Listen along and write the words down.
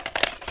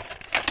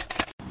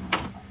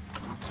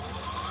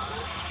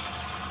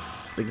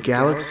The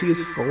galaxy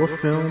is full of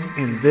film,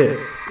 and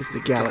this is the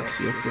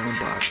Galaxy of Film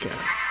podcast.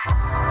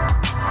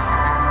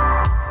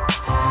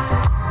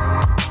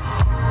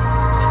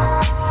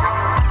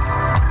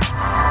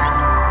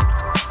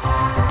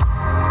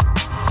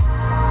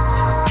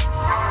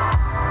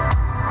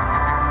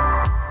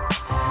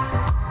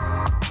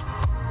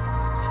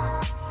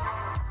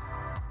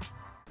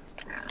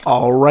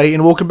 Alright,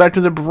 and welcome back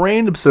to the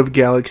brand episode of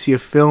Galaxy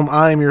of Film.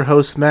 I am your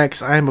host,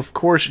 Max. I am, of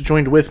course,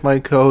 joined with my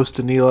co-host,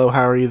 Danilo.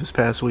 How are you this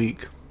past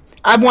week?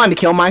 I've wanted to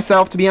kill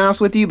myself, to be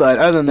honest with you, but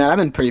other than that, I've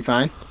been pretty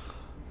fine.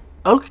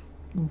 Okay.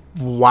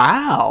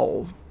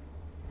 Wow.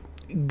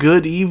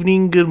 Good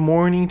evening, good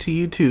morning to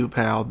you too,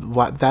 pal.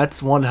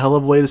 That's one hell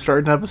of a way to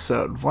start an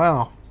episode.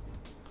 Wow.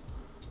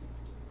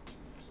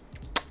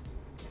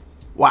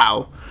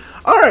 Wow.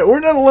 Alright,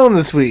 we're not alone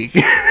this week.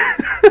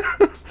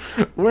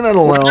 We're not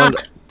alone.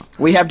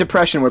 We have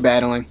depression we're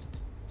battling.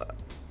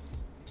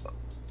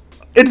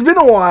 It's been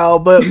a while,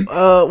 but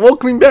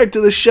welcoming back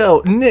to the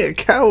show.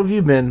 Nick, how have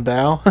you been,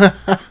 pal?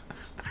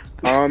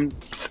 I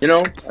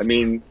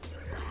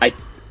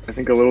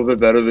think a little bit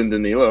better than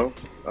Danilo.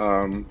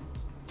 I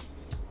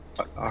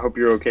hope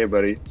you're okay,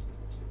 buddy.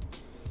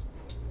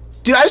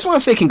 Dude, I just want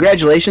to say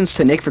congratulations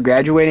to Nick for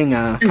graduating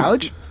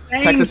college.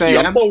 Texas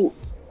A&M.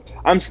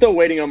 I'm still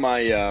waiting on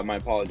my my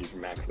apology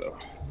from Max, though.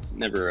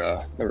 Never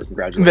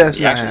congratulated That's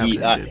me. not Actually,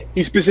 happening,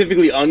 he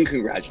specifically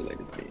uncongratulated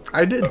me.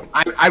 I did. So.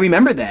 I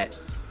remember that.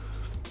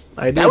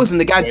 I did. That was in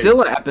the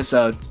Godzilla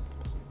episode.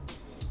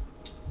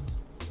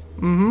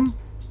 Mm-hmm.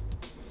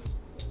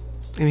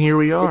 And here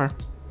we are.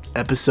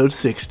 Episode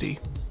 60.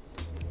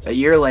 A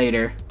year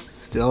later.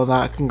 Still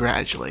not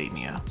congratulating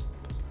you.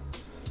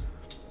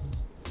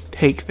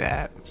 Take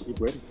that. Keep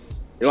waiting.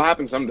 It'll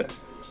happen someday.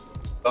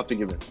 I'll have to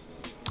give it.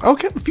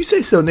 Okay, if you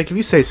say so, Nick. If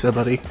you say so,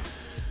 buddy.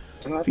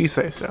 If you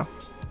say so.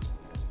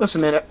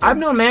 Listen, man, I've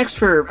known Max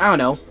for,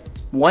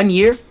 1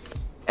 year.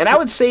 And I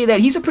would say that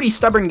he's a pretty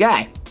stubborn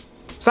guy.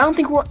 So I don't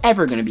think we're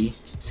ever going to be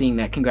seeing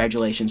that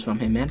congratulations from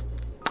him, man.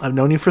 I've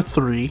known you for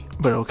 3,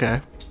 but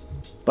okay.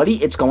 Buddy,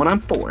 it's going on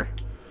 4.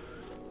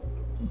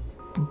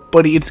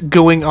 Buddy, it's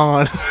going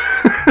on.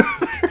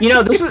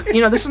 This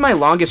is my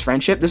longest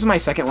friendship. This is my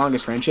second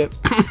longest friendship.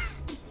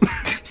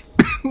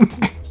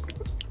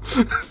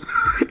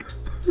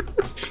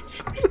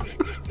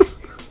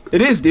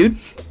 It is, dude.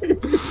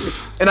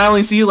 And I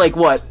only see you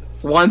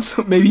once,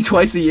 maybe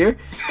twice a year.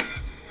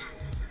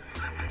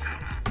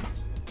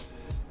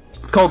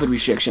 COVID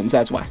restrictions,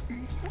 that's why.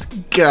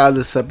 God,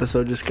 this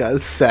episode just got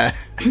sad.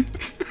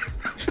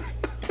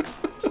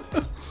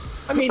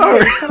 I mean,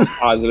 it's kind of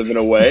positive in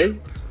a way.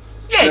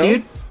 Yeah, No?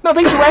 dude. No,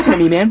 thanks for laughing at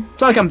me, man.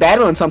 It's not like I'm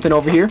battling something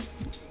over here.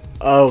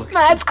 Oh.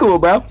 Nah, that's cool,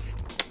 bro.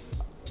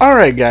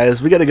 Alright,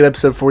 guys, we got a good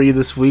episode for you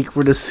this week.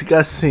 We're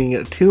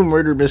discussing 2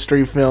 murder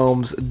mystery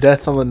films,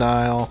 Death on the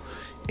Nile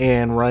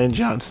and Rian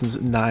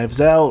Johnson's Knives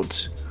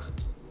Out.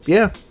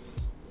 Yeah.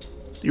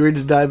 You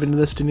ready to dive into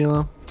this,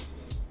 Danilo?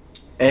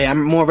 Hey,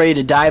 I'm more ready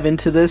to dive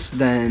into this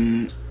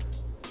than...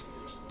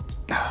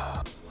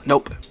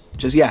 Nope.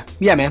 Just, yeah.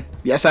 Yeah, man.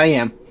 Yes, I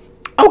am.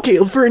 Okay,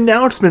 for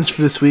announcements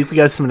for this week, we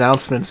got some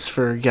announcements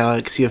for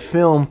Galaxy of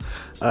Film.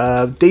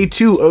 Day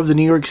 2 of the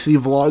New York City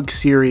vlog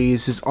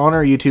series is on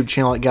our YouTube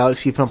channel at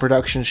Galaxy Film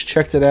Productions.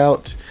 Check it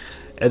out.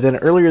 And then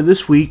earlier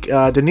this week,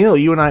 Danilo,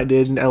 you and I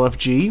did an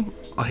LFG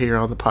here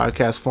on the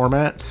podcast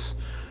formats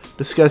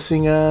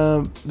discussing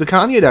the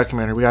Kanye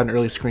documentary. We got an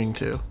early screening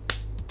too.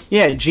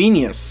 Yeah,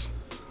 genius.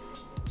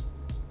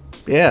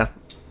 Yeah.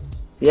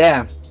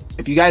 Yeah.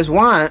 If you guys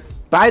want,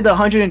 buy the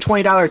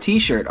 $120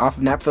 t-shirt off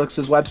of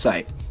Netflix's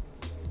website.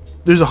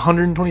 There's a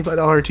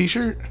 $125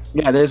 t-shirt?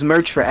 Yeah, there's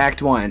merch for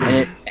Act 1.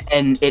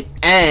 And it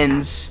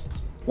ends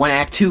when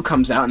Act 2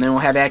 comes out, and then we'll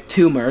have Act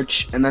 2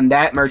 merch, and then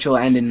that merch will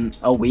end in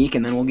a week,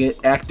 and then we'll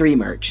get Act 3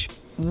 merch.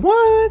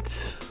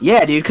 What?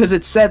 Yeah, dude, because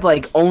it said,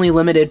 only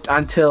limited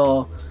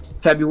until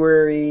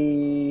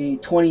February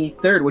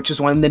 23rd, which is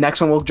when the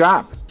next one will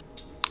drop.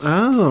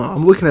 Oh,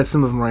 I'm looking at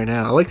some of them right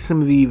now. I like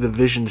some of the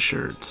Vision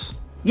shirts.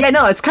 Yeah,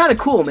 no, it's kind of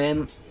cool,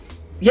 man.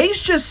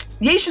 Ye's just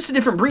a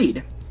different breed.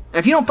 And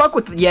if you don't fuck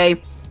with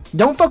Ye,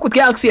 don't fuck with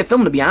Galaxy of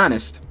Film, to be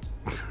honest.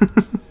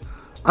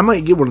 I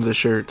might get one of the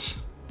shirts.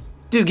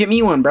 Dude, get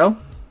me one, bro.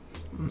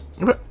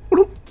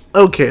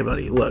 Okay,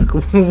 buddy, look.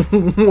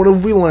 What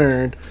have we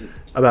learned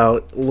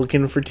about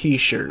looking for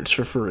t-shirts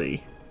for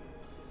free?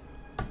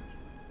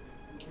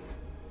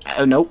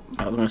 Nope.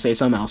 I was going to say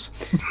something else.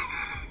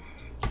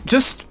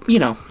 Just,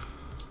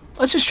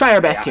 let's just try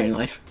our best here in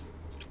life.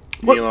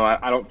 What?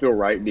 I don't feel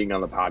right being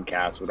on the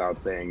podcast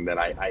without saying that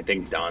I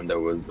think Donda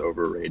was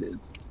overrated.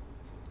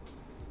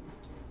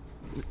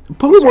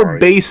 Put a little more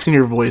bass in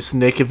your voice,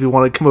 Nick, if you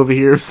want to come over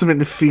here with some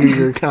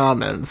inferior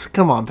comments.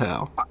 Come on,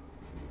 pal.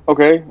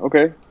 Okay.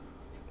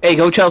 Hey,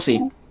 go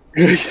Chelsea.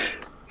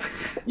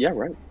 Yeah,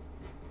 right.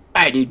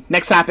 Alright, dude.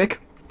 Next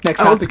topic.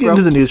 Let's get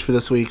into the news for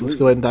this week. Let's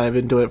go ahead and dive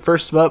into it.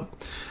 First up,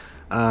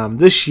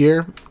 this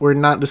year, we're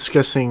not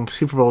discussing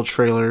Super Bowl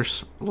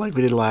trailers like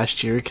we did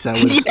last year, because that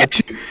was a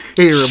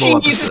terrible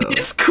episode.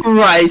 Jesus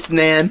Christ,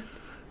 man.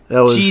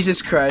 That was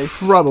Jesus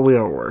Christ. probably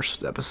our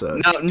worst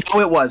episode.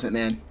 No, it wasn't,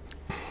 man.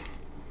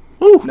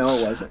 Woo. No,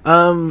 it wasn't.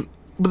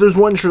 But there's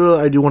one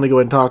trailer I do want to go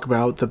ahead and talk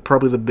about.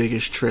 Probably the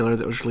biggest trailer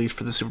that was released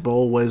for the Super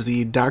Bowl was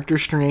the Doctor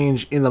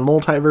Strange in the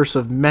Multiverse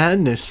of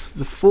Madness,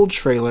 the full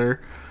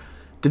trailer.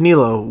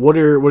 Danilo, what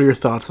are your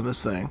thoughts on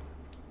this thing?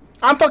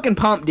 I'm fucking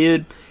pumped,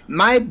 dude.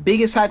 My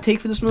biggest hot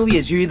take for this movie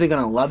is you're either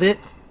gonna love it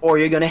or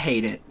you're gonna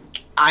hate it.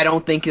 I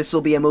don't think this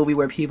will be a movie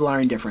where people are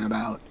indifferent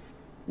about.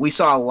 We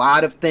saw a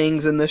lot of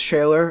things in this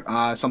trailer.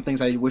 Some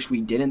things I wish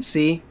we didn't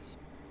see.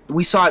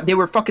 They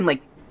were fucking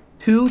like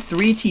 2-3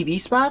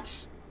 TV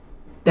spots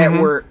that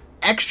were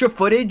extra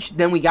footage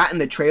than we got in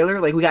the trailer.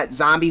 Like, we got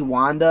Zombie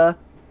Wanda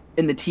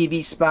in the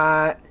TV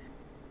spot,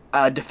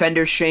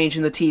 Defender Strange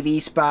in the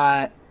TV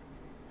spot,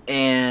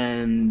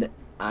 and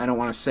I don't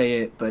want to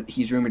say it, but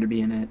he's rumored to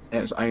be in it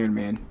as Iron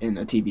Man in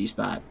the TV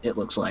spot, it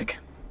looks like.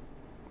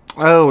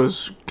 Oh, it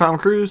was Tom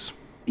Cruise?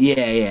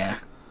 Yeah.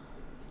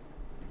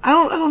 I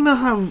don't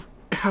know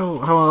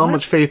how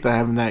much faith I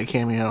have in that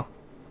cameo.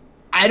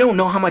 I don't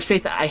know how much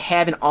faith I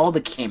have in all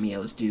the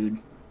cameos, dude.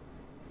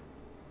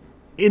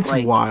 It's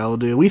wild,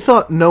 dude. We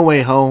thought No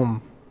Way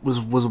Home was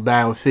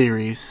bad with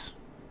theories.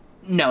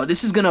 No,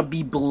 this is gonna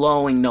be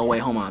blowing No Way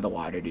Home out of the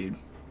water, dude.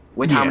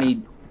 With how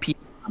many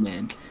people come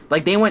in.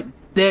 Like, they went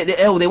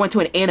to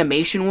an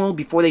animation world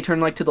before they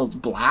turned, like, to those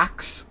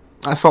blocks.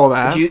 I saw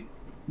that.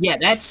 Yeah,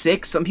 that's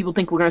sick. Some people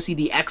think we're gonna see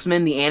the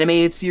X-Men, the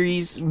animated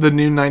series. The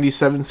new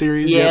 97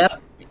 series? Yeah.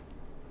 Yep.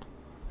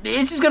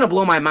 This is gonna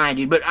blow my mind,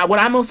 dude. But what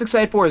I'm most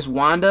excited for is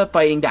Wanda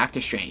fighting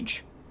Doctor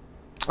Strange.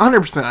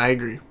 100%, I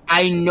agree.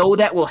 I know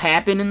that will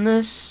happen in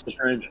this.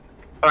 Strange.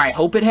 Or I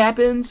hope it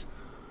happens.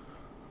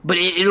 But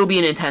it'll be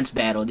an intense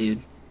battle,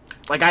 dude.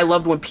 Like, I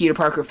loved when Peter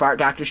Parker fought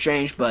Doctor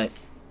Strange, but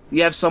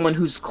you have someone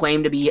who's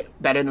claimed to be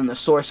better than the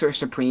Sorcerer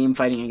Supreme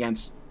fighting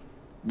against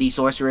the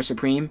Sorcerer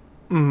Supreme.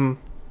 Mm-hmm.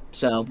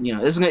 So,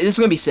 this is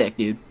gonna be sick,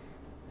 dude.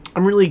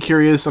 I'm really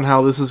curious on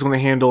how this is going to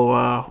handle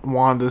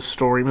Wanda's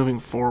story moving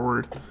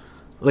forward.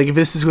 Like, if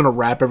this is going to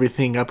wrap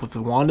everything up with the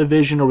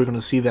WandaVision, or we're going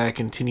to see that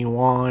continue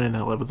on,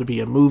 and whether it be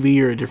a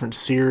movie or a different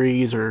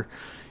series, or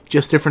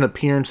just different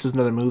appearances in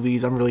other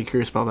movies. I'm really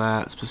curious about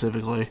that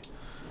specifically.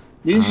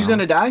 You think she's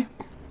gonna die?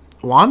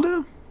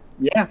 Wanda?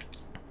 Yeah.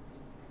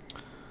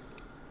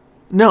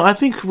 No, I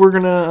think we're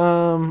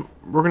gonna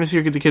see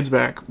her get the kids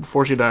back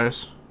before she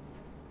dies.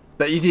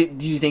 But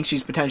do you think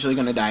she's potentially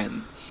gonna die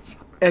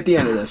at the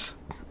end of this?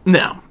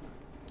 No.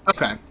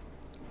 Okay.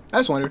 I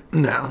just wondered.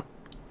 No.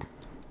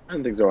 I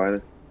don't think so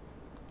either.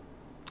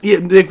 Yeah,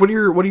 Nick, what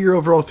are your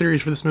overall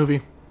theories for this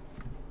movie?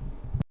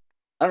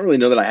 I don't really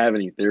know that I have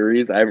any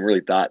theories. I haven't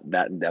really thought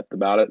that in depth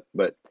about it,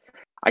 but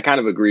I kind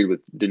of agreed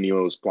with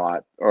Danilo's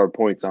plot or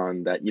points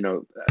on that.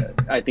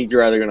 I think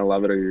you're either going to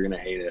love it or you're going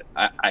to hate it.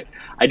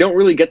 I don't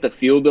really get the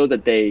feel though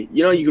that they,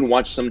 you can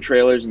watch some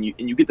trailers and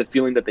you get the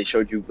feeling that they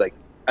showed you like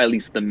at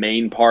least the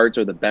main parts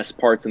or the best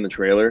parts in the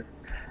trailer.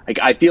 Like,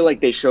 I feel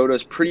like they showed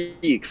us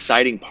pretty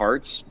exciting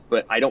parts,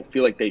 but I don't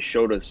feel like they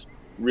showed us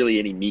really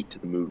any meat to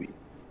the movie.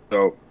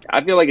 So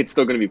I feel like it's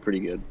still going to be pretty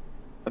good.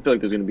 I feel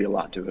like there's going to be a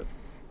lot to it.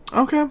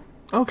 Okay.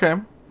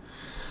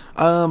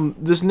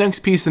 This next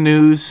piece of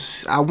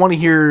news, I want to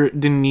hear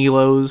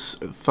Danilo's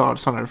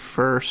thoughts on it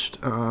first,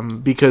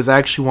 because I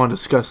actually want to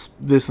discuss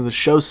this in the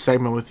show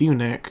segment with you,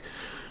 Nick.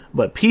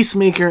 But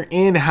Peacemaker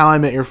and How I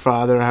Met Your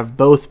Father have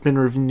both been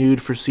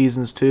renewed for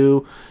seasons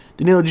 2.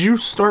 Danilo, did you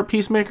start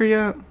Peacemaker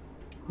yet?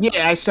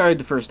 Yeah, I started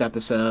the first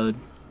episode.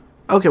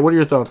 Okay, what are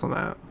your thoughts on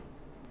that?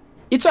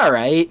 It's all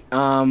right.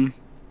 I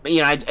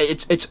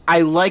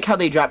like how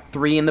they dropped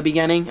 3 in the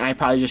beginning, and I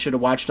probably just should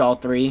have watched all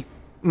 3.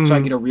 So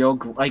I get a real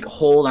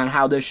hold on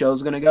how this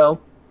show's gonna go.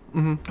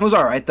 Mm-hmm. It was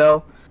all right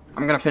though.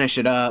 I'm gonna finish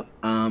it up.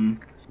 I'm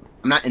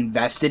not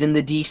invested in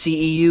the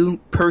DCEU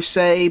per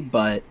se,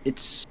 but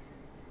it's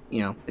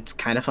it's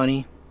kind of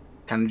funny,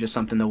 kind of just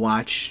something to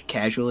watch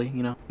casually,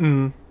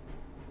 Mm-hmm.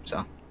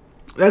 So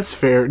that's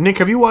fair. Nick,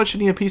 have you watched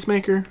any of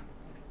Peacemaker?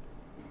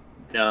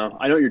 No,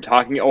 I know what you're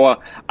talking. Oh,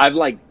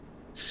 I've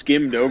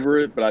skimmed over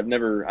it, but I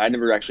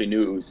never actually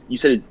knew it was. You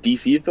said it's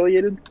DC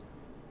affiliated?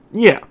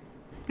 Yeah.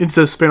 It's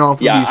a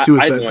spin-off of the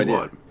Suicide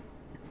Squad.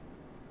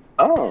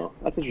 Oh,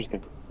 that's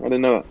interesting. I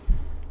didn't know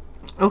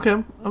that.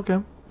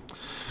 Okay.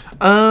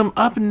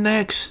 Up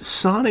next,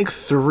 Sonic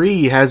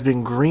 3 has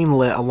been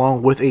greenlit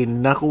along with a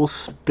Knuckles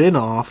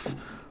spin-off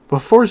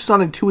before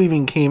Sonic 2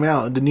 even came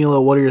out. Danilo,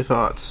 what are your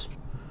thoughts?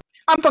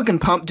 I'm fucking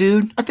pumped,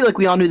 dude. I feel like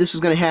we all knew this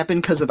was gonna happen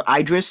because of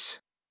Idris.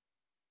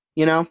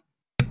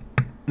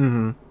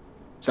 Mm-hmm.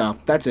 So,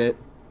 that's it.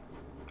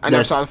 I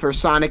never saw the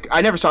first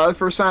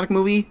Sonic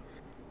movie.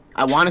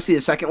 I want to see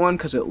the second one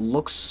because it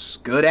looks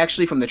good,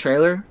 actually, from the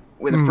trailer.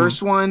 Where the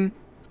first one...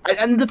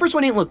 And the first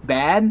one didn't look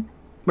bad.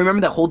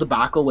 Remember that whole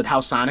debacle with how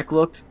Sonic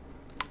looked?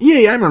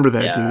 Yeah, I remember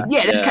that, dude.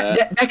 Yeah,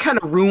 that kind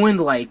of ruined,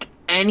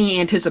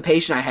 any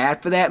anticipation I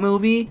had for that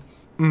movie.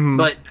 Mm-hmm.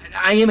 But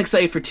I am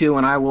excited for 2,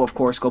 and I will, of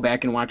course, go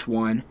back and watch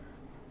 1.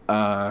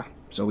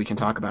 So we can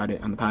talk about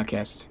it on the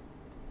podcast.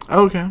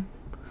 Okay.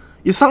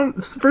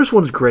 The first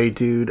one's great,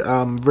 dude.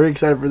 I'm very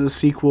excited for the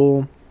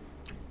sequel.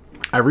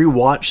 I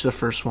rewatched the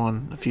first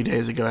one a few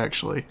days ago,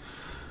 actually.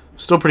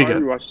 Still pretty good. I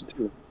rewatched it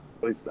too.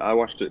 At least I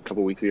watched it a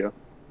couple weeks ago.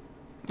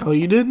 Oh,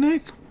 you did,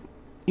 Nick?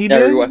 You Yeah, I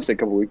did? rewatched it a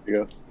couple weeks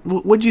ago.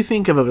 What'd you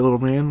think of it, little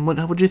man?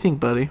 What'd you think,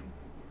 buddy?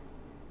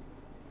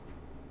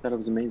 Thought it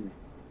was amazing.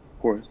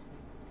 Of course.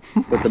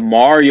 But the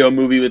Mario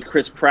movie with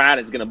Chris Pratt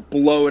is gonna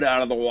blow it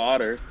out of the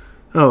water.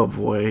 Oh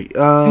boy.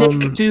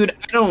 Nick, dude,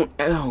 I don't.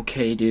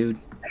 Okay, dude.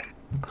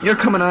 You're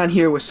coming on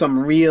here with some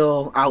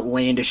real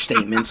outlandish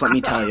statements, let me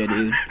tell you,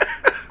 dude.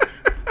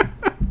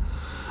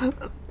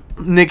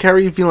 Nick, how are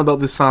you feeling about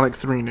this Sonic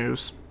 3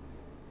 news?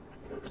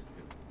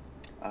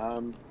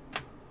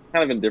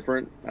 Kind of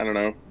indifferent. I don't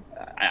know.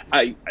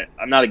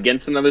 I'm not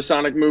against another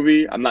Sonic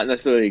movie. I'm not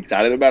necessarily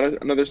excited about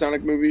another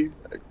Sonic movie.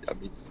 I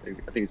mean,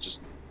 I think it's just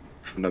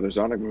another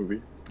Sonic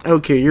movie.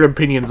 Okay, your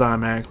opinion's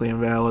automatically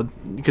invalid.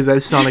 Because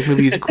that Sonic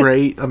movie is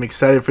great. I'm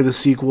excited for the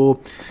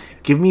sequel.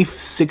 Give me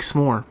 6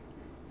 more.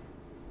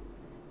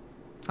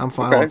 I'm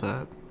fine with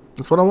that.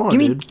 That's what I want, Give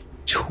me dude.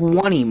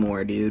 20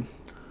 more, dude.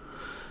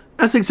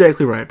 That's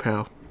exactly right,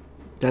 pal.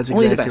 That's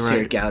exactly Only the best right.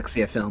 here at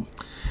Galaxy of Film.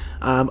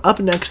 Up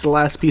next, the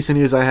last piece of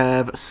news I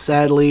have.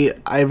 Sadly,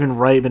 Ivan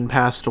Reitman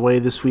passed away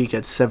this week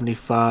at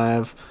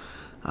 75.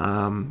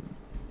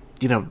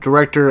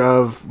 Director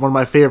of one of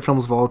my favorite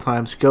films of all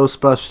time,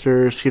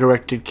 Ghostbusters. He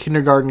directed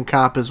Kindergarten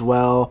Cop as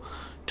well.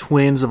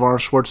 Twins of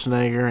Arnold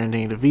Schwarzenegger and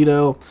Danny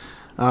DeVito.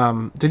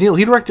 Daniil,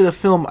 he directed a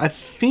film I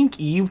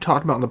think you've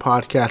talked about on the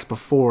podcast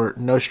before,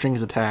 No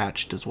Strings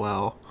Attached as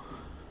well.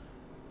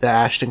 The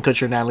Ashton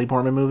Kutcher Natalie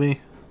Portman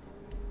movie.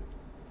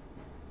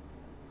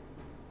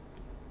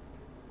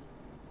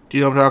 Do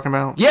you know what I'm talking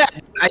about? Yeah,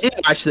 I did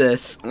watch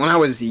this. When I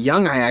was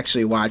young, I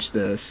actually watched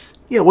this.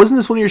 Yeah, wasn't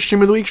this one of your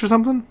stream of the weeks or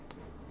something?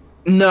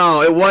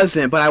 No, it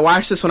wasn't, but I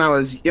watched this when I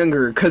was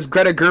younger, because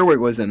Greta Gerwig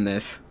was in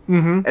this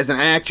as an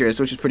actress,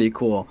 which is pretty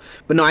cool.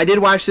 But no, I did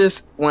watch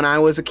this when I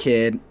was a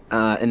kid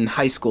in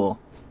high school,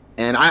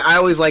 and I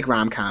always like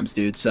rom-coms,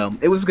 dude, so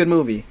it was a good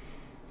movie.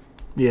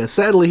 Yeah,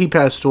 sadly he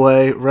passed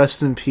away.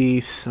 Rest in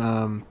peace.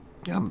 I'm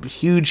a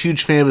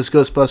huge fan of his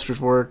Ghostbusters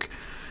work.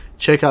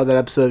 Check out that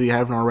episode if you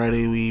haven't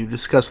already. We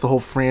discussed the whole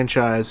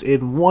franchise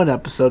in one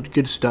episode.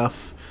 Good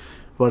stuff.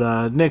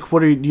 But Nick,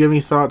 do you have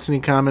any thoughts,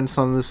 any comments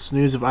on this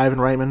news of Ivan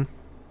Reitman?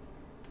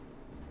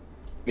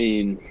 I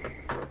mean,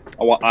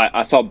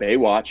 I saw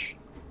Baywatch.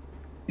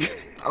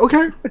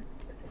 Okay.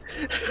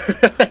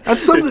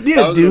 That's something,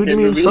 yeah, dude. I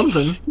mean, it's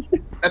something.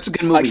 That's a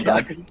good movie,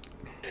 bud.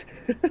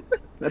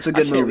 That's a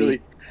good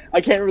movie. I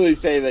can't really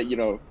say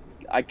that,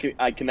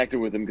 I connected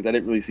with him because I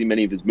didn't really see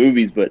many of his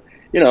movies, but,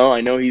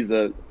 I know he's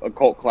a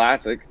cult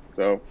classic,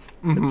 so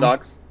it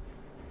sucks.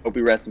 Hope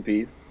he rests in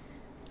peace.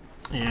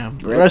 Yeah.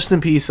 Rest in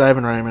peace,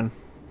 Ivan Reitman.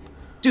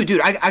 Dude,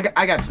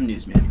 I got some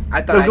news, man.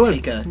 I thought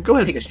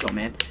I'd take a show,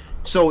 man.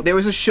 So there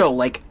was a show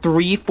like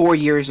 3-4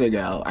 years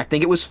ago. I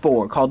think it was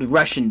 4, called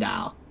Russian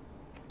Doll.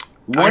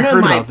 One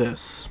of my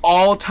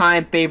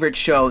all-time favorite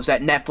shows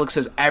that Netflix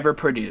has ever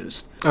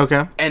produced.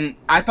 Okay. And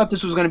I thought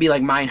this was going to be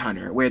like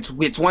Mindhunter, where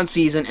it's one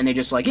season and they're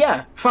just like,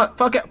 yeah, fuck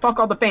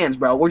all the fans,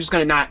 bro. We're just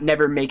going to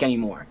never make any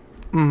more.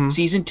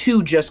 Season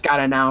 2 just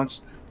got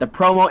announced. The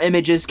promo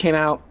images came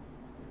out.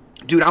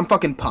 Dude, I'm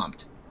fucking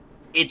pumped.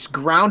 It's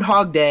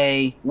Groundhog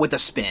Day with a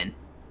spin.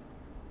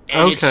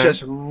 And it's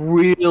just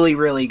really,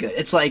 really good.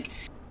 It's like,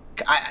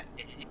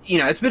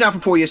 it's been out for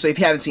 4 years, so if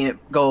you haven't seen it,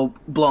 go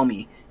blow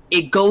me.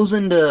 It goes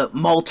into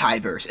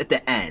multiverse at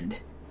the end,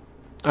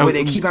 where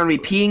they keep on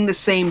repeating the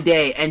same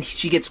day, and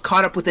she gets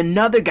caught up with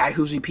another guy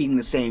who's repeating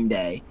the same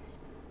day.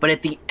 But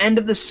at the end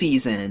of the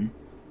season,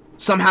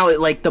 somehow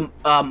the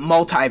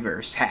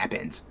multiverse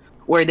happens,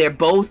 where they're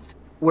both,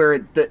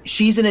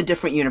 she's in a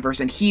different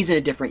universe and he's in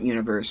a different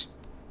universe,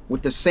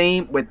 with the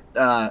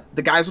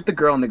guys with the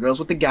girl and the girls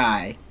with the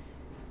guy.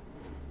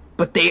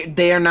 But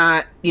they're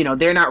not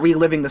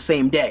reliving the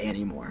same day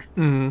anymore.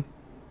 Mm-hmm.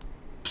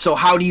 So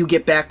how do you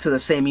get back to the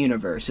same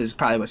universe is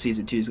probably what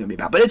season 2 is going to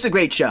be about. But it's a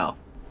great show.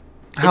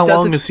 How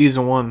long is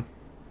season 1?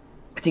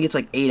 I think it's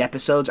like 8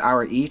 episodes,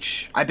 hour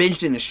each. I binged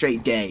it in a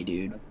straight day,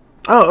 dude.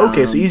 Oh,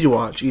 okay. So easy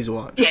watch. Yeah,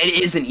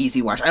 it is an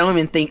easy watch. I don't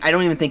even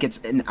think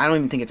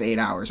it's 8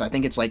 hours. I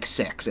think it's like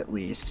 6 at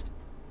least.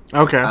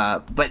 Okay.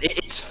 But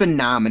it's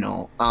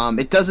phenomenal.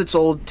 It does its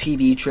old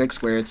TV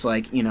tricks where it's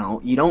like, you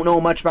don't know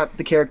much about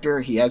the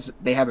character.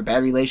 They have a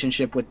bad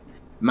relationship with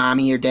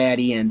mommy or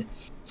daddy, and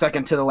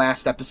second to the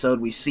last episode,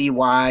 we see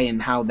why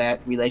and how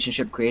that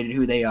relationship created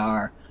who they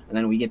are, and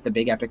then we get the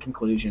big epic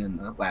conclusion in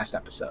the last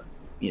episode.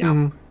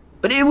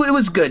 But it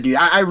was good, dude.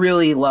 I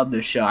really love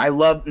this show. I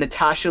love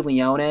Natasha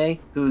Lyonne,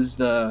 who's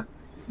the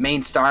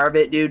main star of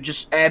it, dude.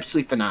 Just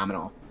absolutely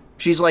phenomenal.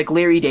 She's like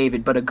Larry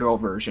David, but a girl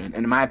version,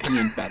 and in my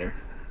opinion, better.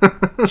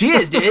 She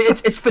is, dude.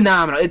 It's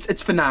phenomenal.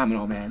 It's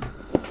phenomenal, man.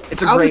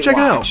 It's a great check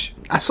watch.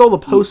 It out. I saw the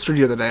poster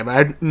the other day, but I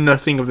had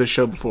nothing of this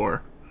show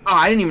before. Oh,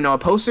 I didn't even know a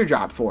poster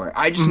dropped for it.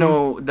 I just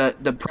know the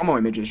promo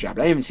images dropped.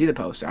 I didn't even see the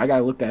poster. I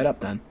gotta look that up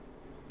then.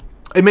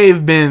 It may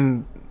have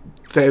been.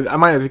 I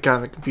might have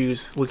gotten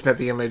confused looking at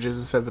the images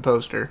instead of the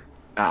poster.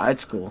 Ah,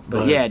 that's cool.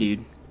 But yeah,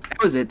 dude,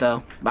 that was it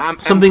though.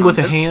 Something with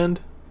a hand.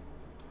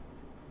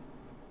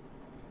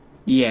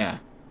 Yeah,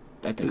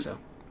 I think so.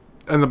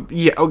 And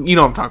you know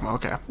what I'm talking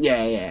about. Okay.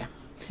 Yeah.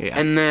 Yeah.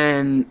 And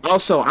then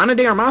also Ana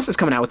de Armas is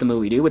coming out with a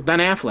movie, dude, with Ben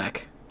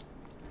Affleck.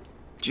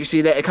 Did you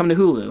see that? It come to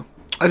Hulu.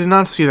 I did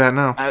not see that.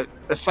 No.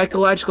 A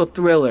psychological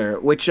thriller,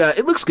 which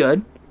it looks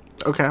good,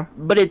 Okay.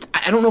 but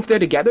I don't know if they're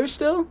together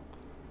still.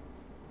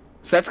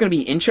 So that's gonna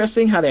be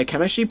interesting how their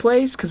chemistry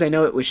plays, because I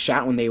know it was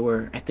shot when they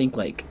were, I think,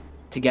 like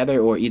together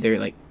or either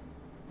like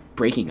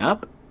breaking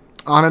up.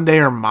 Ana de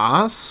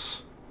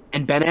Armas.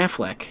 And Ben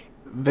Affleck.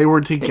 They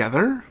were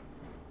together.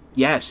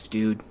 Yes,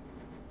 dude.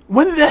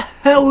 When the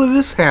hell did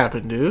this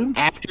happen, dude?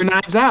 After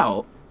Knives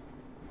Out.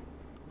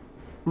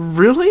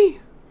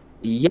 Really?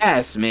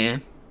 Yes,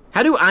 man.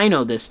 How do I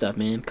know this stuff,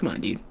 man? Come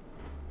on, dude.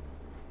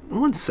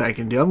 1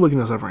 second, dude. I'm looking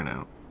this up right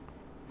now.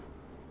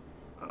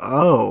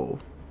 Oh.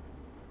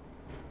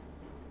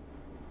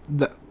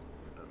 Ben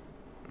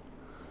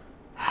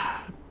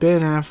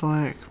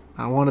Affleck.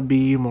 I want to be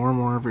you more and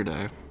more every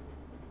day.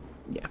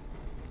 Yeah.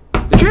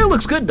 The trailer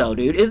looks good, though,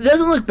 dude. It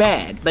doesn't look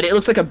bad, but it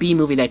looks like a B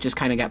movie that just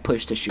kind of got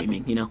pushed to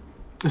streaming, you know?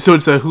 So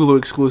it's a Hulu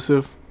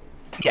exclusive?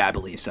 Yeah, I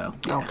believe so.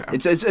 Yeah. Okay.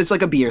 It's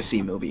like a B or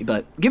C movie,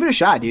 but give it a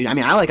shot, dude. I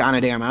mean, I like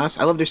Ana de Armas.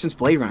 I loved her since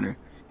Blade Runner.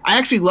 I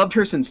actually loved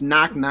her since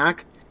Knock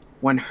Knock,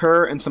 when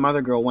her and some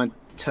other girl went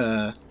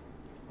to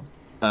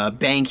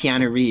bang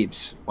Keanu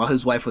Reeves while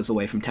his wife was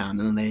away from town,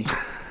 and then they...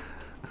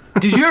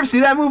 Did you ever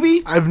see that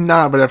movie? I've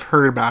not, but I've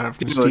heard about it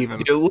from Steven.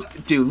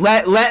 Dude,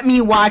 let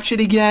me watch it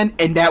again,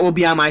 and that will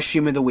be on my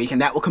stream of the week,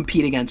 and that will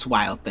compete against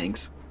Wild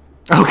Things.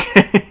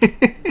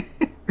 Okay.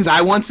 Because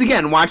I, once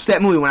again, watched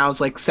that movie when I was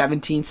like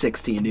 17,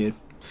 16, dude.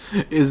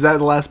 Is that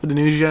the last bit of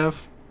news you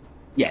have?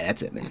 Yeah,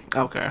 that's it, man.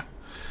 Okay.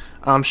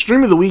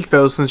 Stream of the week,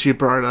 though, since you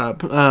brought it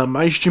up,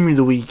 my stream of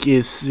the week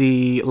is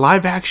the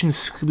live-action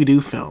Scooby-Doo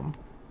film.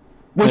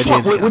 Which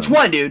one? Which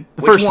one, dude?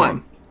 The first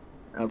one.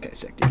 Okay,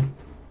 sick, dude.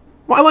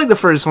 Well, I like the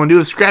first one,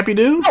 dude. Scrappy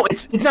Doo? No,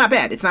 it's not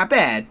bad. It's not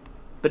bad.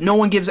 But no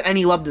one gives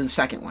any love to the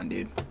second one,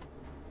 dude.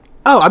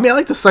 Oh, I mean, I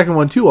like the second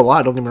one, too, a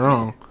lot. Don't get me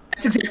wrong.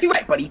 That's exactly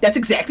right, buddy. That's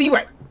exactly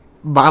right.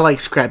 But I like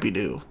Scrappy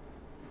Doo.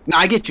 No,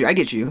 I get you.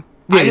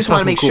 Yeah, I just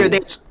want to make sure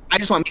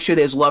cool.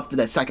 there's love for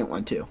that second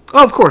one, too.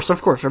 Oh, of course.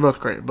 They're both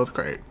great. Both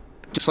great.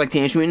 Just like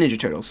Teenage Mutant Ninja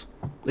Turtles.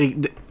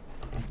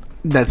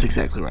 That's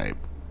exactly right.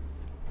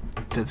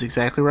 That's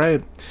exactly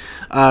right.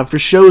 For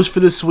shows for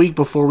this week,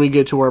 before we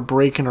get to our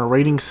break and our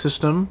rating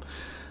system,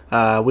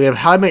 we have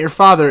How I Met Your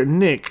Father.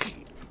 Nick,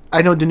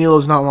 I know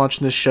Danilo's not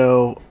watching this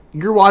show.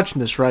 You're watching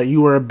this, right?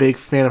 You are a big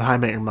fan of How I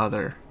Met Your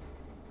Mother.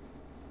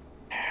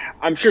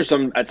 I'm sure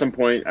at some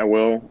point I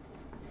will.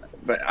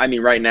 But, I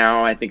mean, right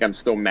now, I think I'm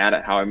still mad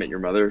at How I Met Your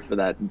Mother for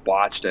that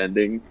botched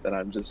ending that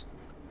I'm just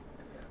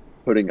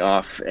putting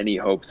off any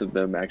hopes of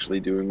them actually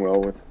doing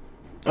well with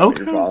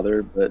Your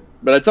Father. But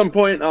at some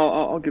point,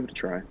 I'll give it a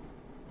try.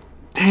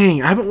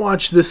 Dang, I haven't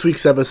watched this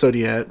week's episode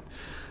yet.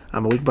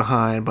 I'm a week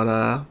behind, but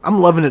I'm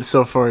loving it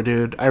so far,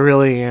 dude. I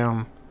really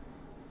am.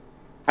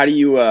 How do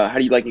you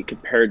like it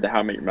compared to How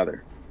I Met Your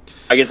Mother?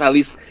 I guess at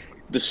least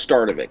the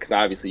start of it, because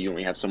obviously you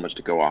only have so much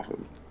to go off of.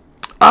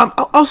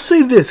 I'll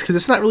say this because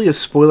it's not really a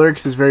spoiler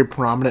because it's very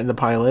prominent in the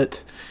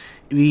pilot.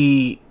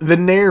 The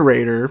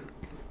narrator,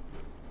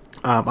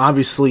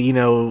 obviously, you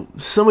know,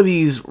 some of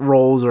these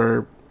roles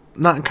are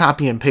not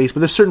copy and paste,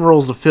 but there's certain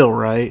roles to fill,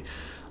 right?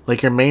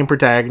 Like your main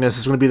protagonist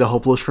is going to be the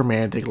hopeless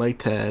romantic, like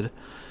Ted.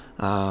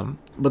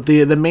 But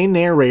the main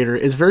narrator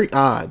is very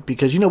odd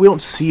because, you know, we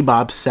don't see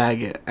Bob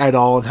Saget at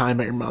all in How I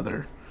Met Your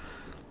Mother.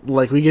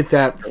 Like, we get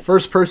that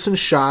first-person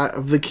shot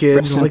of the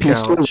kids on the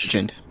couch. To a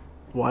legend.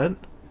 What?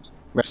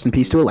 Rest in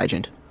peace to a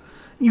legend.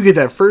 You get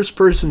that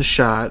first-person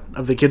shot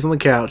of the kids on the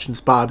couch, and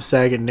it's Bob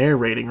Saget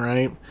narrating,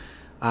 right?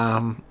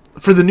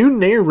 For the new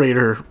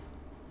narrator,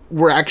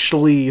 we're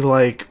actually,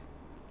 like,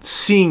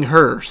 seeing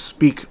her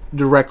speak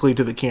directly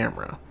to the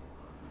camera.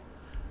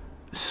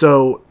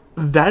 So,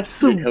 that's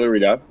the...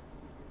 Hilary Duff?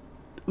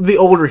 The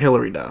older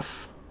Hilary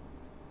Duff.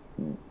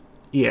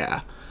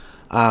 Yeah.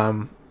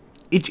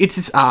 It's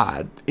just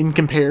odd. In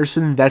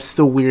comparison, that's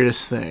the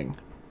weirdest thing.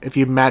 If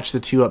you match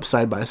the two up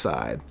side by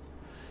side.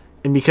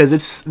 And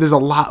because there's a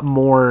lot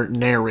more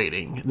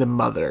narrating than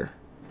Mother.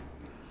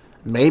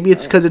 Maybe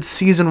it's because it's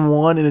season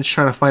 1 and it's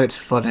trying to find its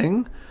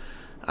footing.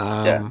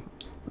 Yeah.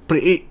 But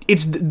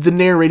it's the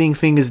narrating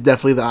thing is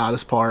definitely the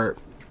oddest part.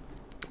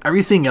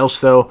 Everything else,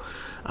 though,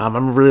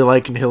 I'm really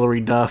liking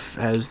Hilary Duff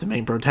as the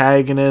main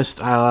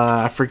protagonist.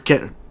 I'm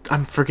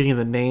forgetting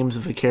the names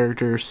of the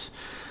characters.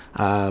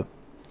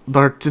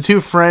 But the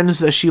two friends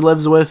that she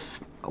lives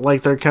with, I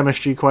like their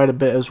chemistry quite a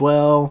bit as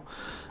well.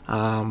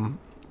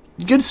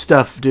 Good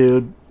stuff,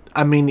 dude.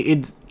 I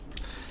mean,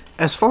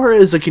 as far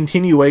as a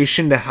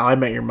continuation to How I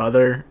Met Your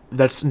Mother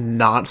that's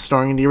not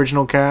starring the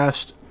original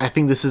cast, I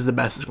think this is the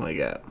best it's going to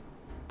get.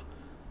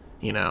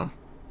 You know?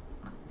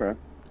 Okay.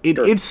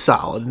 Sure. It's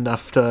solid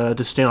enough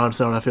to stand on its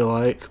own, I feel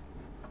like.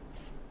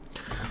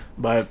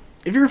 But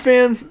if you're a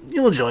fan,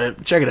 you'll enjoy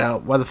it. Check it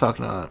out. Why the fuck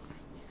not?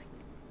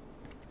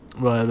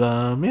 But,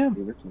 yeah.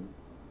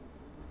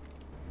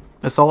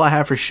 That's all I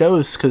have for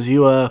shows, because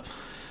you're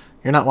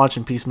not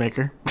watching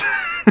Peacemaker.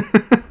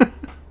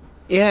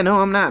 Yeah, no,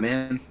 I'm not,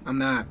 man. I'm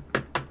not.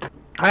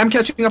 I'm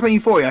catching up on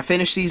Euphoria. I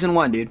finished season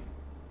 1, dude.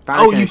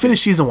 Finally You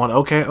finished season 1.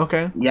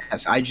 Okay.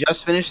 Yes, I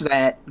just finished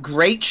that.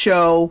 Great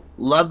show.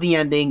 Love the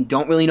ending.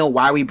 Don't really know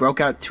why we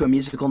broke out to a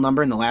musical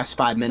number in the last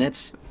 5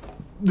 minutes.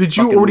 Did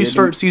you Fucking already weird.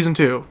 start season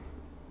 2?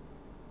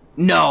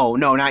 No,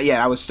 not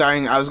yet. I was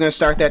going to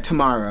start that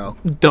tomorrow.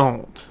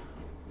 Don't.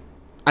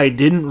 I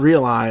didn't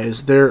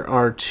realize there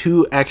are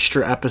 2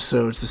 extra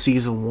episodes to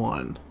season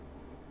 1.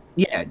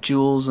 Yeah,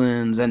 Jules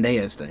and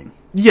Zendaya's thing.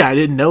 Yeah, I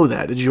didn't know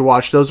that. Did you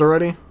watch those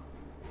already?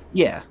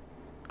 Yeah,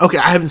 Okay,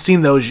 I haven't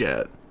seen those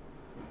yet.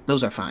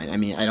 those are fine. I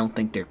mean, I don't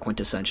think they're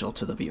quintessential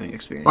to the viewing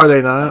experience. Are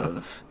they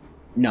not?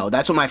 No,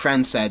 that's what my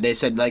friends said. They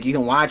said, like, you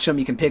can watch them,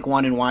 you can pick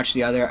one and watch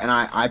the other, and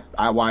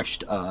I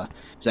watched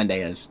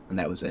Zendaya's, and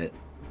that was it.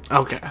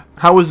 Okay.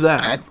 How was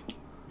that?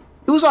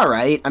 It was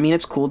alright. I mean,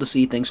 it's cool to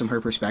see things from her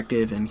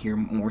perspective and hear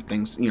more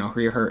things,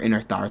 hear her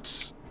inner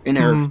thoughts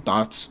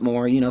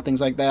more,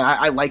 things like that.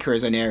 I like her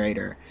as a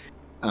narrator.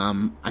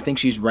 I think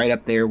she's right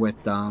up there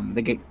with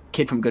the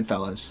kid from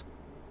Goodfellas.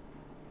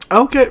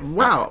 Okay,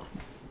 wow.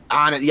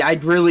 Yeah, I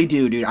really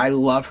do, dude. I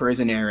love her as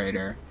a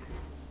narrator.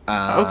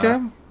 Okay.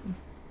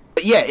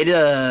 But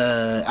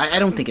yeah, I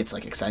don't think it's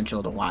like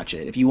essential to watch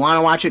it. If you want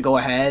to watch it, go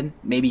ahead.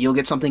 Maybe you'll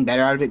get something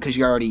better out of it because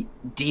you're already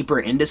deeper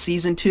into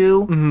season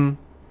 2.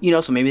 Mm-hmm.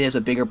 So maybe there's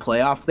a bigger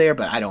playoff there,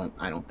 but I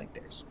don't think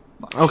there's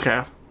much.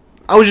 Okay.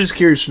 I was just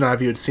curious to know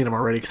if you had seen them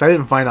already, because I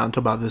didn't find out until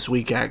about this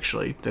week,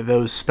 actually, that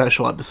those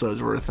special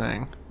episodes were a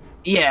thing.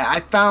 Yeah, I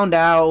found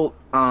out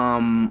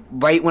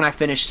right when I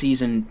finished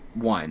season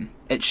 1.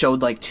 It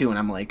showed like 2, and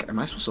I'm like, am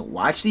I supposed to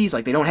watch these?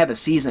 Like, they don't have a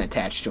season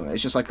attached to it.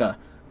 It's just like a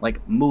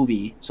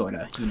movie, sort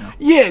of,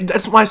 Yeah,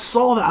 that's when I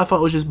saw that. I thought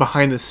it was just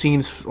behind the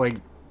scenes, like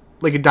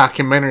a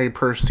documentary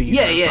per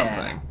season or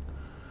something.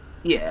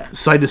 Yeah.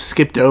 So I just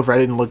skipped over. I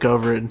didn't look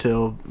over it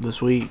until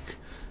this week.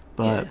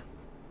 But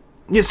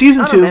yeah,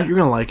 season 2, you're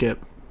gonna like it.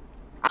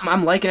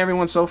 I'm liking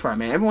everyone so far,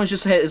 man. Everyone's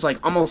just is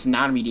like almost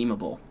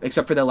non-redeemable,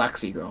 except for the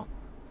Lexi girl.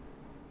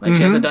 Like,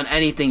 she hasn't done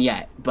anything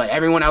yet, but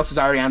everyone else is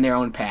already on their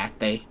own path.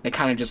 They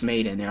kind of just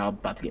made it, and they're all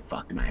about to get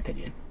fucked, in my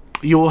opinion.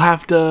 You'll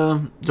have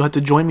to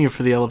join me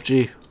for the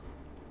LFG.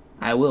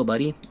 I will,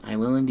 buddy. I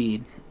will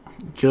indeed.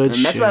 Good and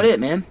shit. that's about it,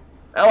 man.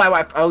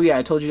 Oh, yeah,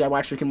 I told you I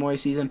watched Rick and Morty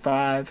season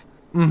 5.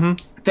 Mm-hmm.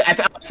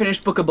 I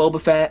finished Book of Boba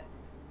Fett.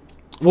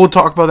 We'll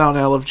talk about that on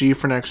LFG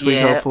for next week,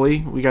 Yeah.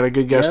 hopefully. We got a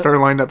good guest star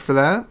lined up for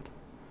that.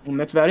 And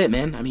that's about it,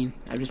 man. I mean,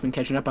 I've just been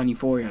catching up on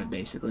Euphoria,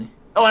 basically.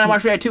 Oh, and I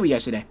watched Ratatouille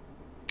yesterday.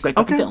 Great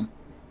fucking film.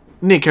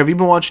 Nick, have you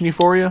been watching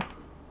Euphoria?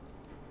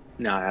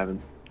 No, I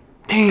haven't.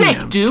 Damn,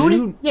 Sick,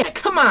 dude. Yeah,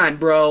 come on,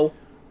 bro.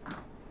 I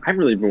haven't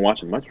really been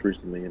watching much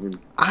recently. I mean,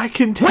 I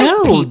can White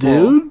tell, people.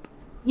 dude.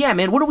 Yeah,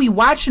 man, what are we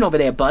watching over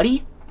there,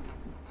 buddy?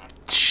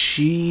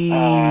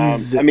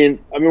 Jeez. I've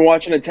been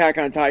watching Attack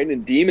on Titan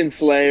and Demon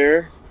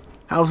Slayer.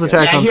 How's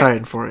Attack Yeah, on here-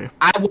 Titan for you?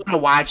 I want to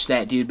watch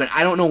that, dude, but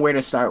I don't know where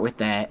to start with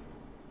that.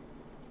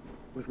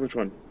 Which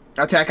one?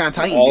 Attack on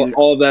Titan, dude.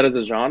 All of that as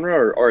a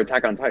genre, or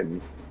Attack on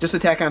Titan? Just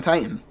Attack on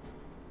Titan.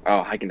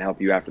 Oh, I can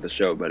help you after the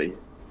show, buddy.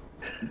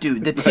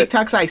 Dude, the But-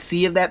 TikToks I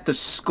see of that, the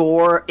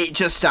score, it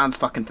just sounds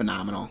fucking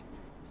phenomenal.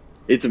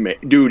 It's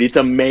dude, it's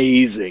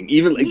amazing.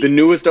 Even like the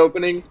newest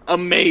opening,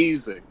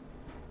 amazing.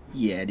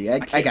 Yeah, dude,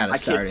 I gotta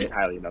start can't it. think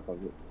highly enough of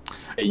it.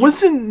 Hey,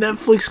 Wasn't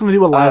Netflix going to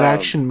do a live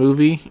action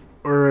movie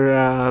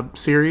or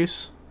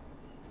series?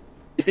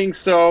 I think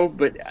so,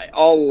 but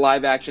all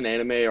live action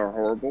anime are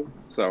horrible,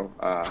 so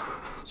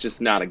it's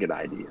just not a good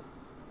idea.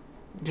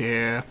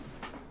 Yeah.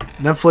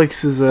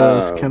 Netflix is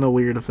kind of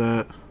weird of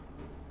that.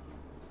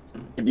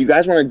 If you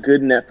guys want a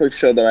good Netflix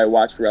show that I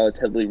watched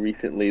relatively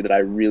recently that I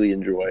really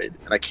enjoyed,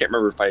 and I can't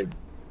remember if I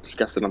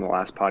discussed it on the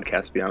last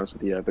podcast, to be honest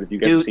with you, but if you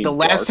guys have Dude, seen the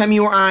last Dark, time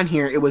you were on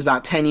here, it was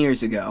about 10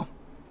 years ago.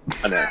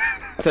 I know.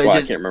 That's So why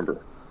just- I can't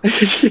remember.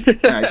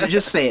 Alright, so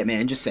just say it,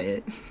 man. Just say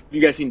it.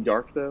 You guys seen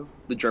Dark, though?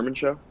 The German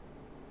show?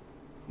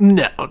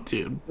 No,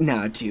 dude.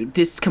 No, dude.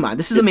 Come on.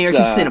 This is It's,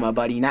 American cinema,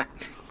 buddy. Not.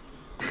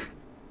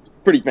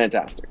 Pretty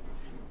fantastic.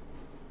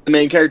 The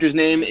main character's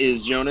name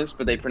is Jonas,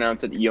 but they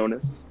pronounce it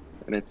Jonas,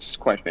 and it's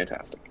quite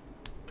fantastic.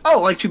 Oh,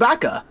 like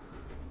Chewbacca.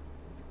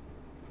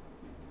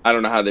 I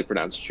don't know how they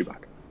pronounce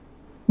Chewbacca.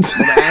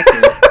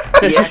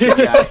 The actor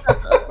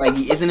guy. Like,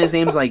 isn't his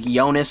name's like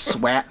Jonas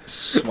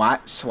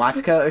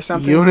Swatka or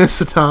something?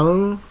 Jonas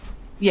Satamo?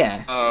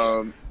 Yeah.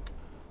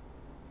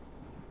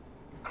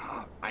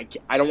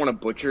 I don't want to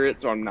butcher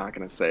it, so I'm not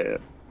going to say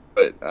it.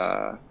 But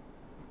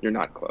you're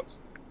not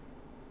close.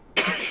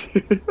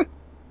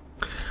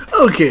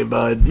 Okay,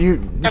 bud.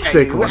 You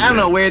sick Alright, one. I don't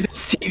know where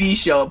this TV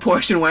show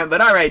portion went, but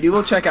alright, dude.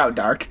 We'll check out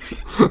Dark.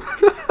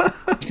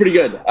 It's pretty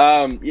good.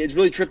 Yeah, it's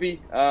really trippy.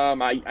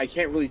 I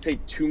can't really say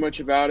too much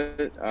about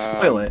it.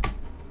 Spoil it.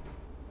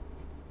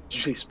 Did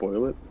you say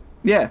spoil it?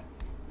 Yeah.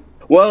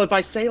 Well, if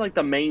I say like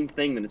the main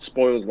thing, then it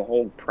spoils the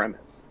whole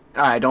premise.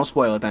 Alright, don't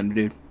spoil it then,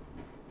 dude.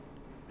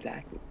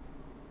 Exactly.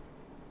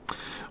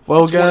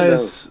 Well, It's one of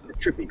guys, those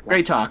trippy.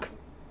 Great talk.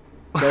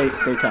 Great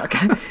talk.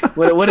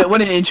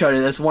 what an intro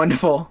to this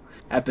wonderful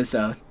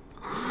episode.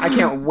 I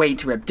can't wait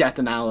to rip Death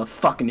Denial a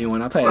fucking new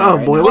one. I'll tell you that Oh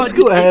right boy, now. let's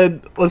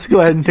go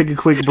ahead and take a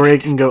quick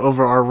break and go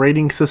over our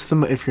rating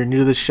system. If you're new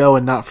to the show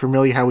and not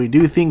familiar how we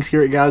do things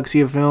here at Galaxy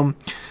of Film,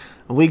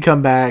 when we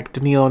come back,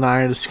 Danilo and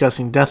I are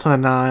discussing Death on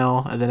the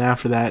Nile, and then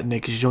after that,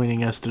 Nick is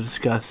joining us to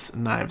discuss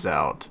Knives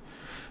Out.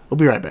 We'll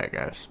be right back,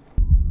 guys.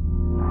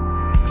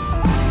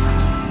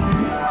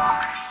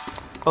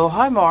 Oh,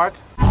 hi, Mark.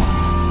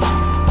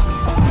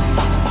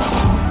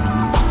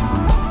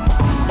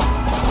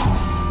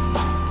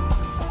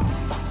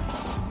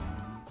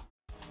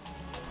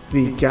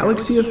 The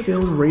Galaxy of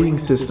Film rating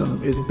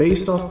system is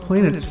based off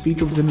planets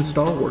featured within the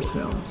Star Wars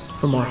films.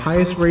 From our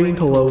highest rating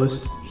to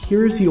lowest,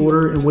 here is the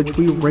order in which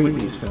we rate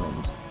these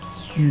films.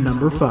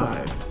 Number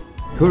 5.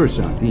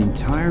 Coruscant, the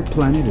entire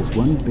planet is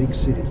one big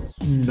city.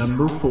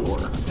 Number 4.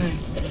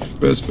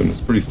 Bespin,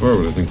 it's pretty far,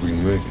 but I think we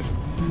can make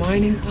it.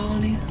 Mining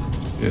colony?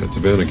 Yeah,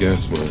 Tabana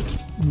gas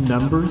mine.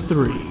 Number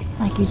 3.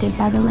 Like you did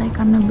by the lake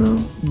on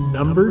Naboo.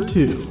 Number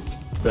 2.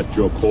 Set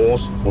your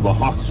course for the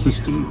Hoth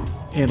system.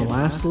 And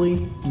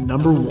lastly,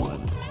 number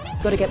 1.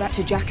 Gotta get back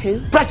to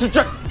Jakku. Back to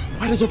Jakku!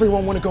 Why does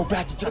everyone want to go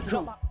back to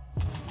Jakku?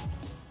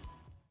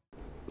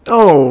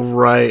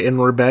 Alright, and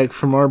we're back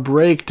from our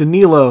break.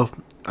 Danilo,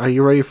 are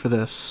you ready for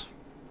this?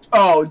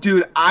 Oh,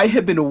 dude, I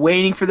have been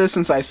waiting for this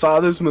since I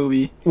saw this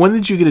movie. When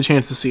did you get a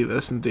chance to see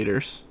this in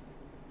theaters?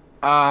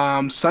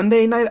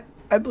 Sunday night,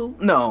 I believe.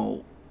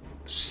 No,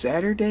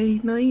 Saturday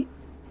night.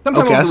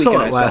 Sometime Okay, over I the saw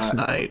weekend it last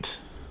night.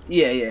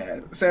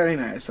 Yeah, Saturday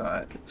night I saw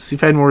it. So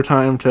you've had more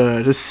time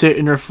to sit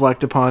and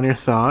reflect upon your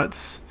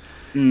thoughts.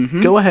 Mm-hmm.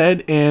 Go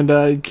ahead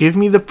and give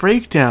me the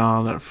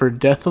breakdown for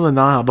Death on the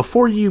Nile.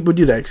 Before you would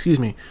do that, excuse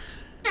me.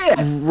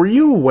 Yeah. Were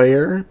you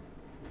aware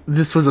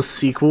this was a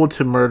sequel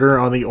to Murder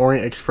on the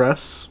Orient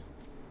Express?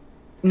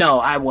 No,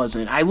 I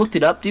wasn't. I looked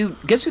it up, dude.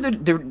 Guess who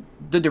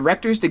the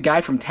director's the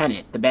guy from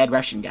Tenet, the bad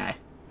Russian guy.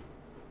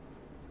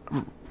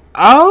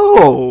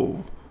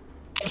 Oh!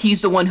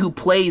 He's the one who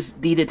plays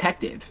the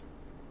detective.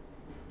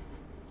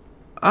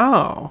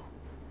 Oh.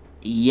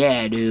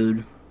 Yeah,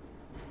 dude.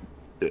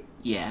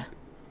 Yeah.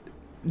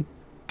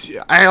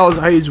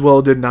 I as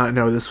well did not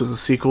know this was a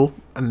sequel,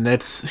 and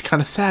that's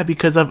kind of sad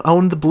because I've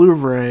owned the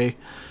Blu-ray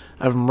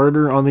of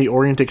Murder on the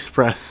Orient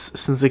Express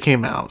since it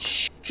came out.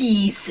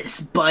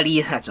 Jesus,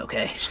 buddy. That's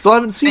okay. Still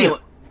haven't seen Anyway,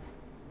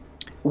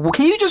 well,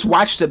 can you just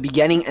watch the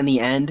beginning and the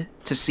end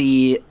to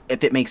see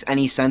if it makes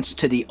any sense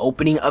to the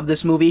opening of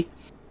this movie?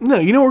 it. No,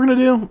 you know what we're gonna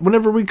do?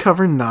 Whenever we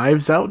cover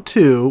Knives Out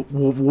 2,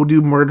 we'll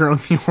do Murder on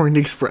the Orient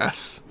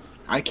Express.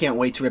 I can't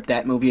wait to rip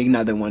that movie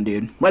another one,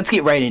 dude. Let's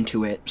get right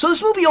into it. So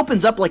this movie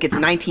opens up like it's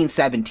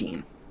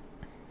 1917.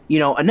 You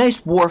know, a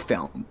nice war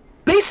film.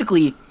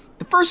 Basically,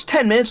 the first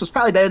 10 minutes was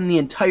probably better than the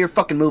entire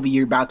fucking movie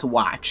you're about to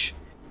watch.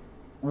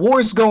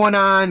 War's going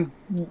on,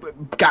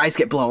 guys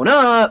get blown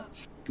up,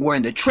 we're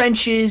in the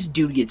trenches,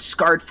 dude gets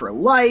scarred for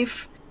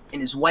life,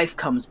 and his wife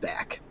comes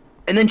back.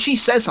 And then she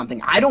says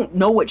something. I don't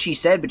know what she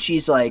said, but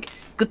she's like,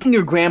 good thing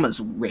your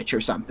grandma's rich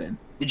or something.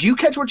 Did you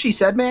catch what she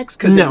said, Max?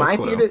 Because No in my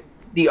clue. theater,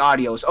 the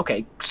audio's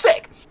okay,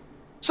 sick.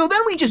 So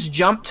then we just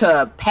jump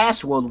to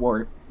past World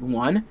War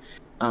One.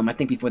 I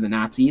think before the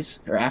Nazis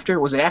or after.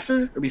 Was it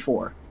after or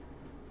before?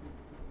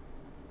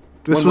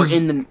 This When was we're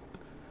in the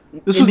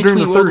this in was during between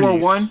the World 30s. War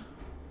One.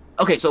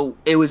 Okay, so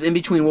it was in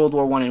between World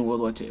War One and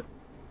World War Two.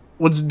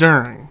 What's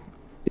during?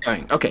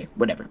 Okay,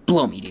 whatever.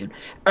 Blow me, dude.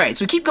 Alright,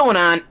 so we keep going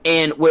on,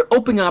 and we're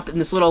opening up in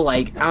this little,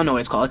 like, I don't know what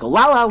it's called, like a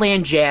La La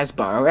Land jazz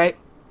bar, alright?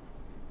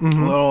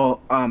 Mhm. A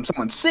little,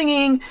 someone's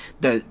singing,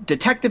 the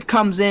detective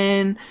comes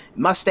in,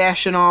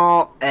 mustache and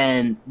all,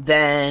 and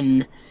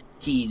then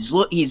he's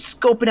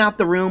scoping out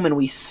the room, and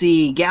we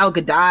see Gal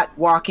Gadot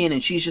walk in,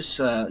 and she's just,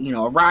 a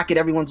rocket,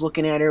 everyone's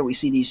looking at her. We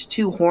see these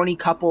two horny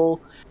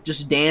couple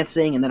just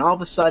dancing, and then all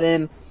of a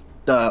sudden,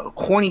 the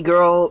horny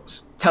girl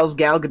tells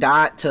Gal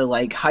Gadot to,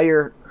 like,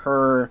 hire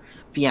her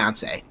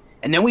fiance.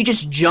 And then we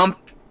just jump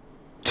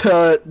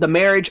to the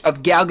marriage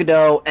of Gal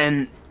Gadot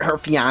and her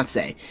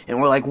fiance.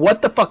 And we're like,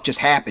 what the fuck just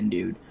happened,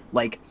 dude?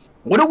 Like,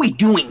 what are we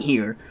doing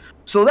here?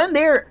 So then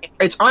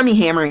it's Armie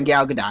Hammer and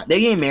Gal Gadot. They're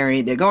getting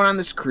married. They're going on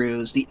this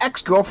cruise. The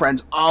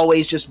ex-girlfriend's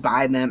always just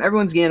by them.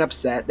 Everyone's getting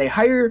upset. They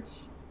hire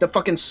the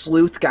fucking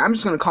sleuth guy. I'm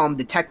just going to call him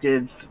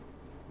Detective,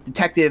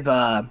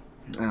 I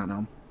don't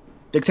know.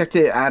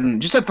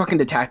 Just a fucking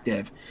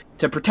detective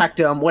to protect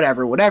them,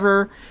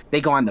 whatever.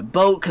 They go on the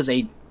boat because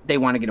they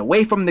want to get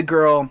away from the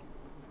girl.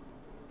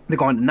 They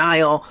go on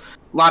denial.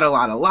 Lotta.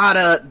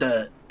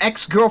 The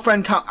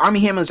ex-girlfriend, Armie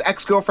Hammer's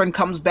ex-girlfriend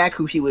comes back,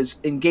 who he was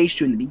engaged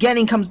to in the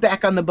beginning, comes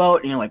back on the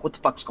boat, and you're like, what the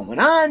fuck's going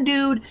on,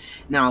 dude?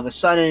 Now all of a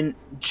sudden,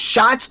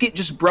 shots get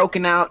just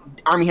broken out.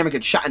 Armie Hammer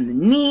gets shot in the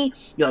knee.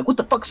 You're like, what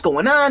the fuck's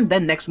going on?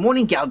 Then next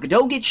morning, Gal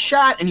Gadot gets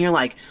shot, and you're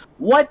like,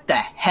 what the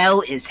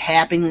hell is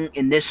happening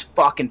in this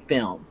fucking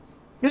film?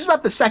 This is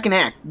about the second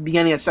act,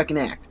 beginning of the second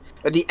act,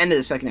 or the end of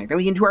the second act. Then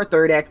we get into our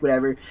third act,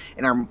 whatever,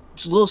 and our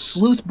little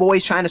sleuth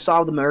boy's trying to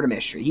solve the murder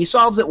mystery. He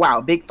solves it,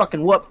 wow, big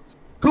fucking whoop.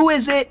 Who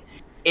is it?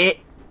 It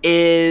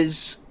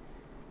is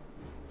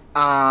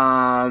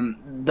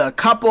the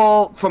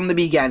couple from the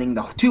beginning,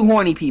 the two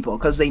horny people,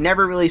 because they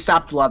never really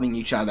stopped loving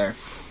each other.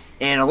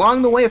 And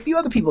along the way, a few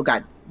other people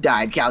died.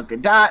 Gal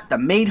Gadot, the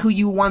maid who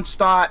you once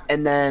thought,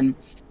 and then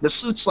the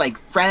suit's like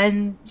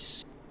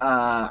friend's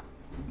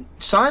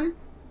son,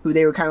 who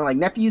they were kind of like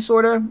nephew,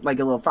 sort of like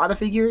a little father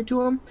figure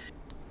to him.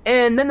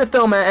 And then the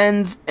film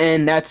ends,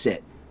 and that's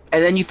it.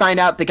 And then you find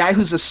out the guy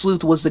who's a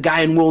sleuth was the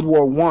guy in World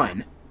War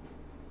I.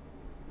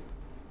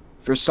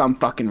 For some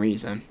fucking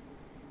reason.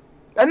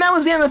 And that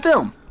was the end of the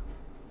film.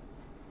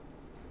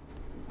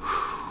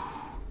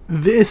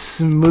 This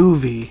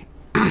movie,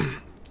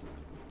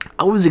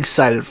 I was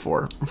excited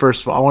for.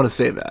 First of all, I want to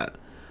say that.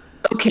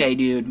 Okay,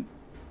 dude.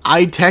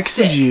 I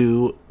texted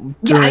you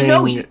during. Yeah, I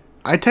know you.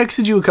 I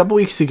texted you a couple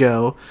weeks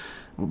ago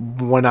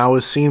when I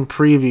was seeing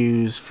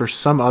previews for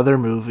some other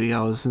movie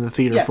I was in the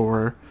theater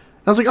for.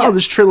 I was like, "Oh,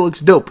 this trailer looks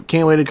dope!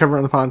 Can't wait to cover it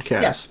on the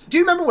podcast." Yeah. Do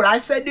you remember what I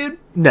said, dude?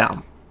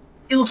 No.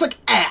 It looks like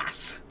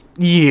ass.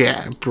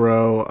 Yeah,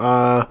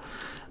 bro.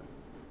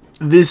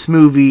 This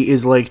movie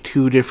is like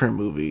two different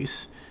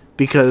movies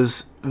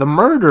because the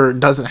murder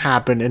doesn't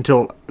happen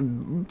until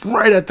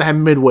right at that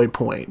midway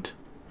point.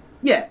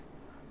 Yeah.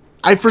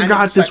 I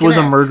forgot this was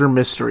a act. murder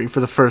mystery for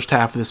the first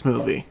half of this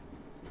movie.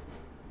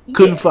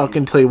 Couldn't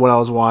fucking tell you what I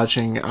was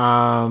watching.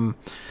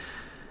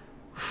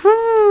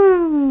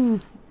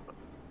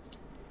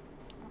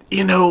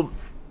 You know,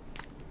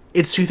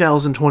 it's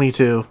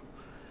 2022.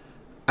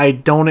 I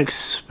don't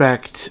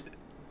expect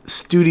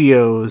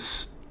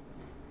studios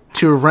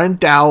to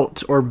rent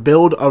out or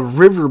build a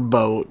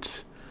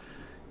riverboat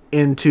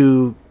and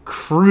to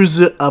cruise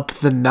it up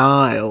the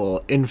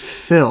Nile in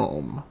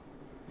film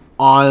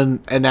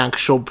on an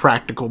actual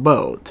practical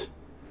boat.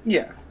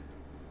 Yeah.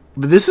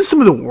 But this is some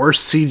of the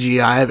worst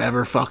CGI I've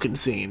ever fucking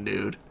seen,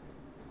 dude.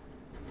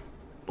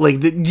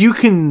 Like, you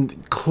can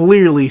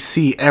clearly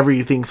see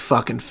everything's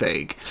fucking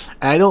fake.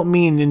 And I don't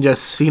mean in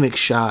just scenic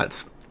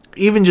shots.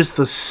 Even just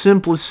the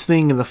simplest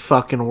thing in the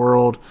fucking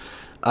world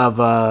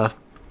of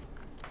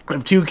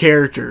two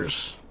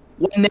characters.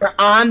 When they're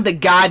on the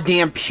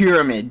goddamn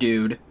pyramid,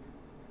 dude.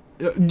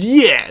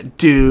 Yeah,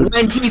 dude.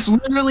 When he's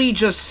literally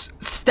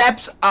just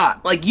steps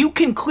up. Like, you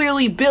can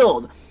clearly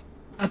build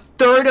a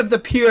third of the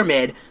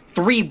pyramid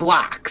 3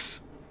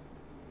 blocks.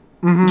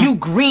 Mm-hmm. You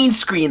green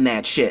screen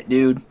that shit,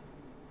 dude.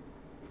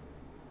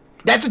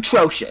 That's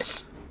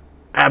atrocious.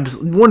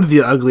 One of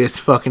the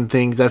ugliest fucking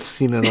things I've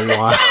seen in a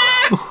while.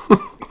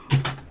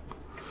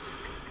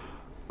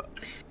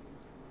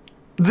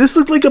 This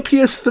looked like a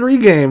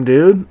PS3 game,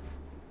 dude.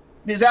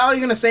 Is that all you're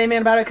gonna say,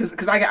 man, about it?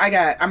 Cause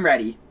I'm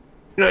ready.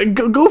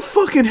 Go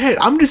fucking ahead.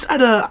 I'm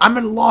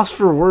at a loss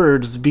for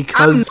words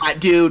because I'm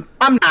not, dude.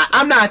 I'm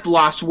not at the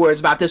loss for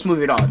words about this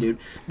movie at all, dude.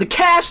 The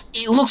cast,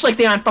 it looks like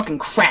they're on fucking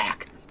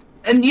crack.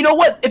 And you know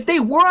what? If they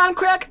were on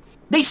crack,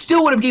 they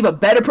still would have gave a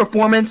better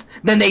performance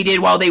than they did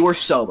while they were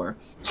sober.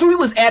 This movie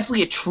was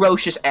absolutely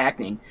atrocious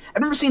acting.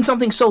 I've never seen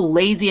something so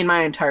lazy in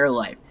my entire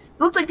life. It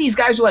looked like these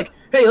guys were like,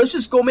 hey, let's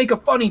just go make a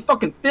funny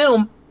fucking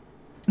film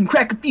and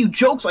crack a few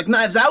jokes like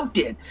Knives Out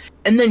did.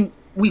 And then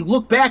we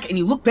look back, and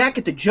you look back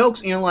at the jokes,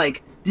 and you're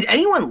like, did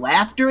anyone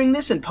laugh during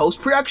this in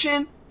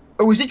post-production?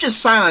 Or was it just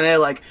silent? They're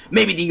like,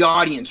 maybe the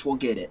audience will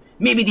get it.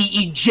 Maybe the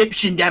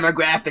Egyptian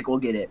demographic will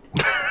get it.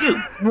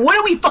 Dude, what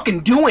are we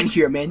fucking doing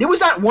here, man? There was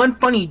not one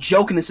funny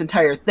joke in this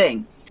entire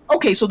thing.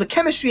 Okay, so the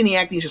chemistry and the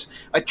acting is just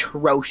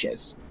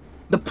atrocious.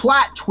 The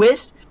plot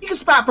twist, you can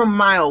spot from a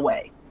mile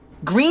away.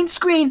 Green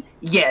screen?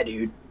 Yeah,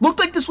 dude. Looked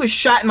like this was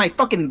shot in my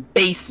fucking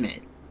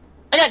basement.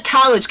 I got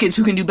college kids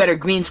who can do better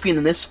green screen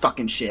than this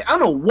fucking shit. I don't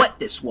know what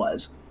this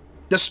was.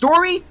 The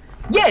story?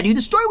 Yeah, dude,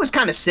 the story was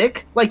kind of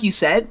sick, like you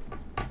said.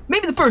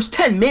 Maybe the first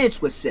 10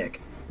 minutes was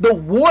sick. The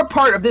war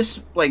part of this,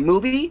 like,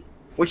 movie,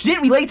 which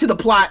didn't relate to the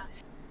plot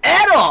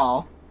at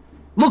all,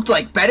 looked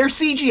like better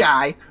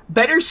CGI,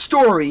 better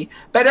story,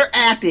 better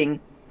acting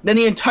than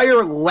the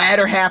entire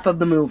latter half of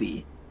the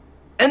movie.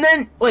 And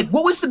then, like,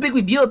 what was the big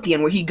reveal at the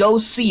end where he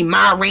goes see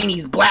Ma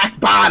Rainey's Black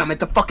Bottom at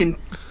the fucking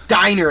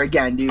diner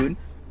again, dude?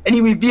 And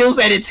he reveals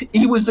that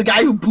he was the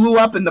guy who blew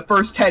up in the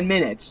first 10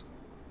 minutes.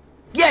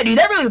 Yeah, dude,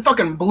 that really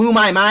fucking blew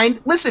my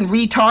mind. Listen,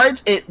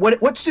 retards,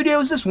 what studio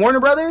is this? Warner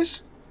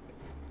Brothers?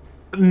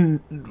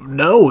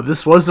 No,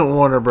 this wasn't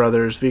Warner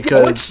Brothers because...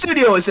 Yeah, what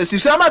studio is this?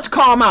 So I'm about to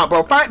call him out,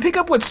 bro. Pick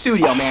up what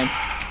studio, man.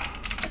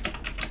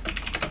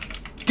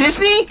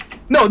 Disney?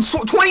 No, it's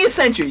 20th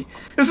Century.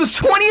 This was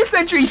 20th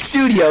Century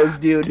Studios,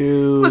 dude.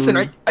 Listen,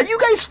 are you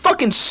guys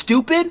fucking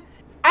stupid?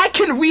 I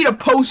can read a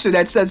poster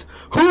that says,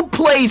 who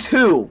plays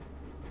who?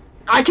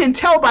 I can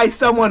tell by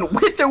someone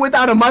with or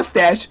without a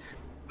mustache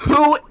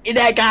who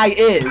that guy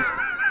is.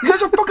 You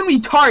guys are fucking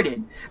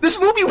retarded. This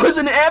movie was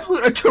an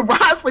absolute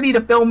atrocity to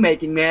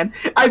filmmaking, man.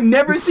 I've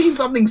never seen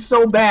something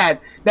so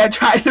bad that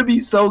tried to be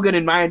so good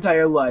in my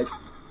entire life.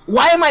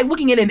 Why am I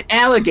looking at an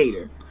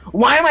alligator?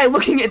 Why am I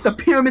looking at the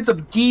pyramids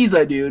of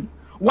Giza, dude?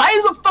 Why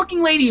is a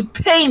fucking lady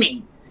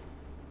painting?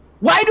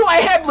 Why do I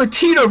have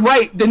Letitia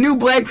Wright, the new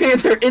Black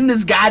Panther, in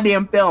this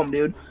goddamn film,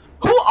 dude?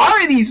 Who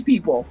are these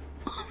people?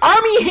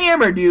 Armie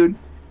Hammer, dude.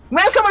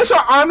 Last time I saw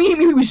Armie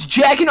Hammer, he was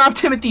jacking off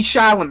Timothée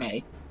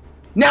Chalamet.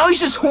 Now he's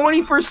just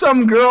horny for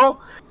some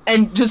girl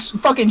and just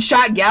fucking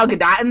shot Gal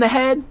Gadot in the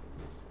head?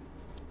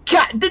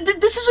 God,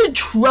 this is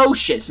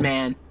atrocious,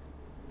 man.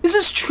 This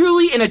is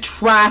truly an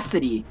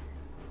atrocity.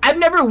 I've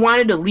never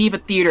wanted to leave a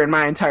theater in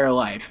my entire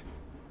life.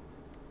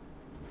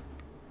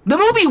 The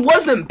movie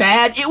wasn't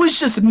bad. It was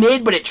just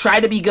mid, but it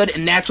tried to be good,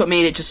 and that's what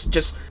made it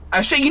just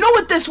a shit. You know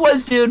what this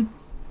was, dude?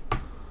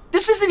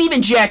 This isn't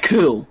even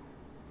Jakku.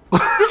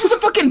 This is a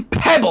fucking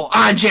pebble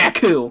on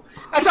Jakku.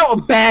 That's how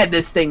bad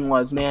this thing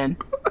was, man.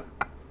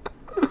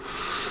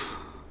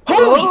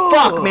 Holy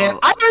fuck, man.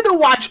 I'd rather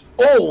watch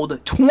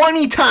Old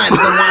 20 times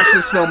than watch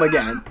this film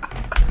again.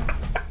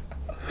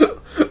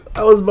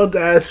 I was about to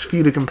ask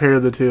you to compare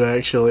the two,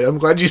 actually. I'm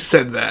glad you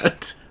said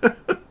that.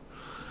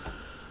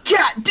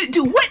 Yeah,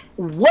 dude, what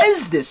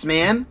was this,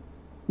 man?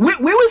 Where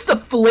was the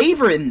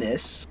flavor in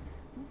this?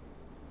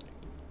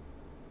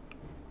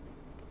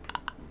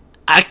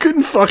 I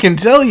couldn't fucking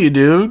tell you,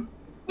 dude.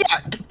 Yeah,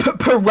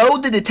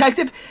 Perot the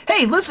detective.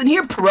 Hey, listen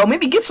here, Perot.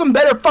 Maybe get some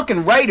better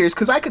fucking writers,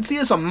 because I could see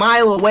this a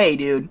mile away,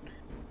 dude.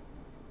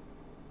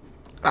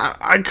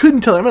 I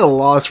couldn't tell. I'm at a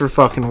loss for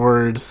fucking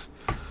words.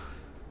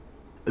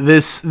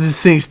 This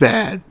thing's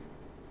bad.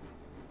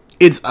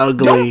 It's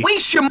ugly. Don't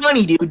waste your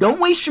money, dude. Don't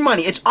waste your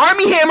money. It's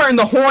Army Hammer and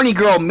the horny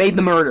girl made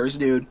the murders,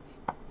 dude.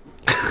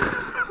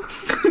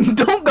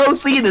 Don't go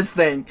see this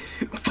thing.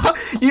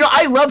 You know,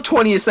 I love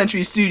 20th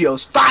Century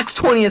Studios. Fox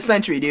 20th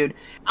Century, dude.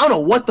 I don't know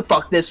what the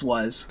fuck this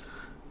was.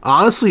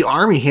 Honestly,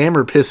 Army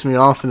Hammer pissed me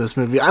off in this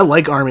movie. I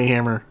like Army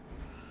Hammer.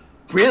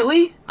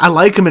 Really? I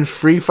like him in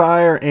Free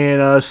Fire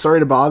and Sorry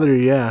to Bother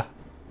You, yeah.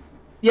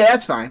 Yeah,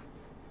 that's fine.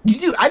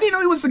 Dude, I didn't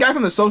know he was the guy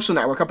from The Social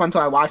Network up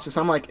until I watched this.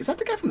 I'm like, is that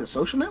the guy from The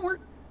Social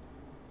Network?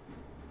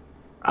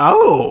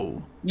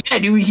 Oh. Yeah,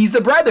 dude, he's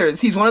the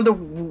brothers. He's one of the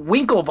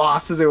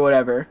Winklevosses or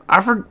whatever.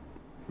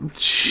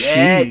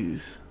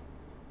 Jeez.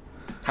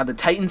 How the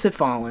Titans have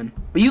fallen.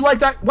 But you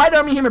liked... Why did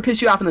Army Hammer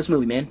piss you off in this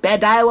movie, man? Bad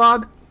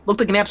dialogue? Looked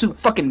like an absolute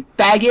fucking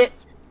faggot?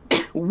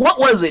 What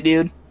was it,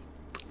 dude?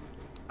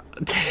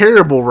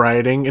 Terrible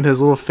writing, and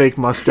his little fake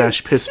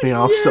mustache pissed me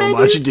off so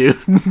much, dude.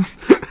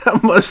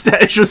 That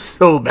mustache was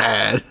so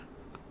bad.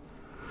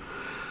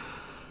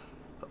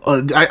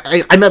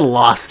 I'm at a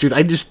loss, dude.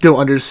 I just don't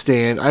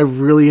understand. I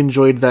really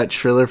enjoyed that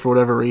trailer for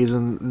whatever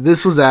reason.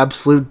 This was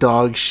absolute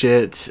dog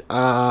shit.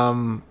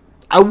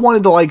 I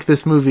wanted to like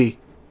this movie.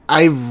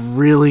 I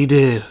really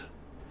did.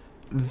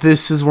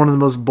 This is one of the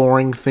most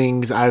boring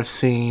things I've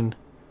seen.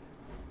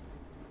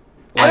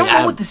 I don't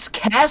know what this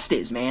cast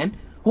is, man.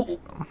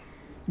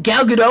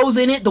 Gal Gadot's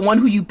in it, the one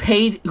who you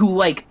paid, who,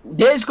 like,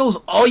 this goes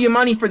all your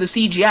money for the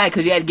CGI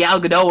because you had Gal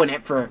Gadot in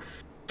it for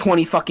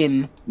 20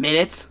 fucking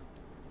minutes.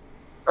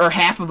 Or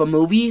half of a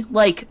movie.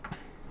 Like, you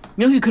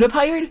know who you could have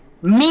hired?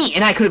 Me,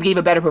 and I could have gave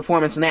a better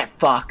performance than that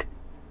fuck.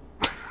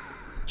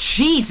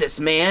 Jesus,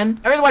 man.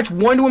 I'd rather watch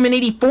Wonder Woman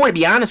 84, to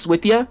be honest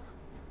with you.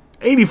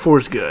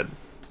 84's good.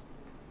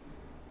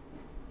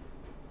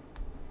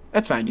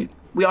 That's fine, dude.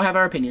 We all have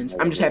our opinions.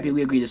 I'm just happy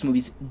we agree this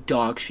movie's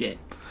dog shit.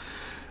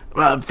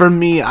 For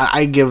me,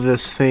 I give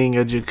this thing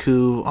a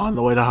Jakku on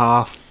the way to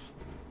Hoth.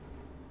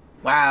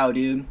 Wow,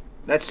 dude.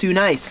 That's too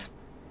nice.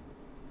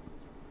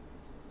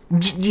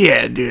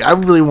 Yeah, dude. I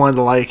really wanted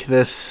to like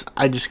this.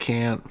 I just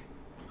can't.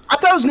 I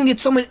thought I was gonna get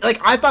someone... Like,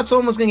 I thought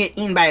someone was gonna get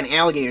eaten by an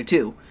alligator,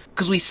 too.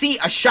 Because we see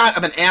a shot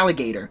of an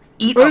alligator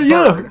eat a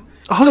bird.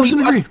 So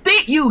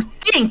you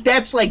think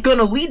that's, like,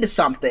 gonna lead to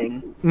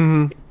something.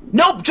 Mm-hmm.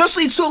 Nope, just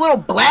leads to a little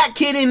black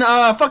kid in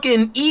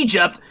fucking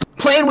Egypt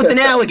playing with an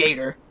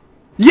alligator.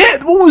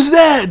 Yeah, what was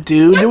that,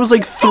 dude? There was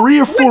like 3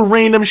 or 4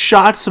 random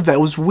shots of that.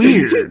 It was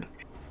weird.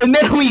 And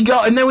then we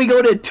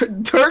go to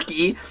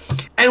Turkey,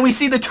 and we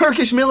see the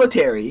Turkish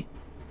military.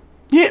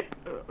 Yeah.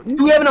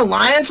 Do we have an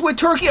alliance with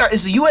Turkey? Or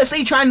is the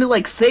USA trying to,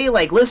 like, say,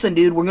 like, listen,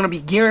 dude, we're gonna be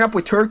gearing up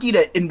with Turkey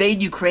to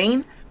invade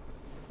Ukraine?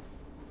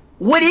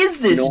 What is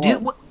this,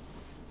 dude?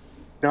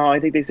 No, I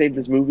think they saved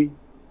this movie.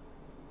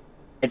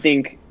 I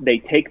think they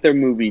take their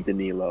movie,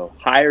 Danilo,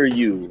 hire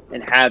you,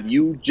 and have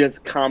you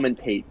just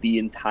commentate the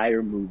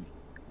entire movie.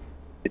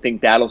 I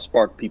think that'll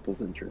spark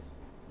people's interest.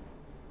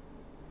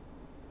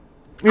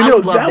 You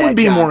know, that would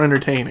be more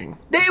entertaining.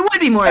 It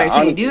would be more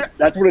entertaining, honestly, dude.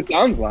 That's what it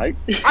sounds like.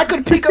 I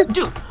could pick up...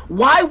 Dude,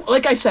 why...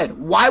 Like I said,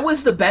 why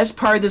was the best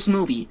part of this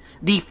movie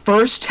the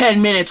first 10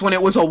 minutes when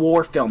it was a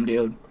war film,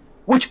 dude?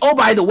 Which, oh,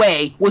 by the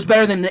way, was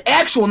better than the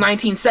actual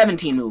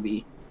 1917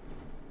 movie.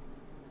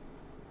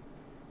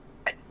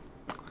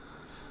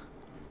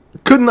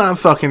 Could not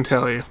fucking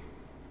tell you.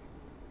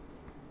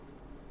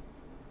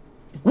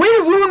 Way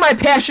to ruin my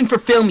passion for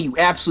film, you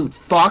absolute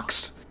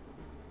fucks.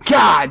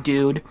 God,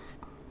 dude.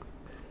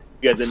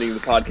 You guys ending the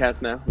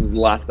podcast now? This is the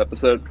last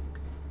episode.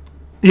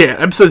 Yeah,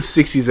 episode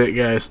 60's it,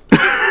 guys.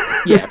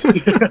 Yeah.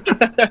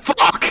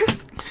 Fuck.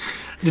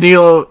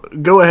 Danilo,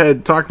 go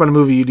ahead. Talk about a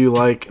movie you do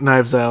like,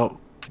 Knives Out.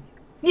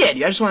 Yeah,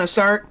 dude, I just want to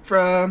start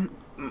from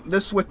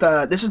this with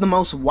this is the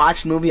most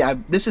watched movie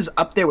this is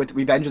up there with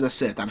Revenge of the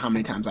Sith on how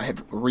many times I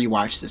have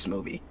rewatched this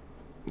movie.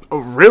 Oh,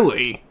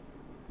 really?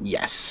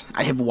 Yes,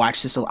 I have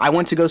watched this. I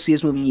went to go see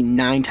this movie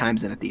 9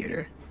 times in a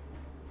theater,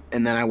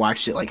 and then I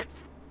watched it like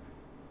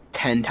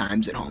 10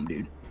 times at home,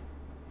 dude.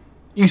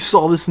 You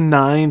saw this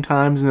 9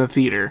 times in the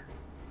theater?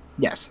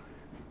 Yes.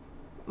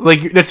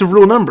 Like, that's a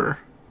real number.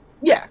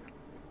 Yeah.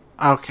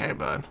 Okay,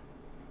 bud.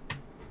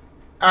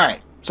 All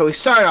right. So we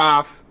start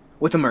off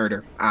with a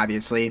murder,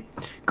 obviously.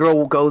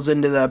 Girl goes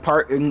into the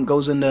park and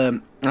goes into,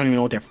 I don't even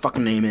know what their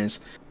fucking name is.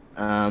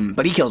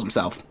 But he kills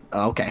himself.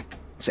 Okay.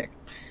 Sick.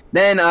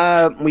 Then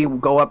we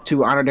go up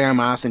to Ana de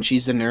Armas, and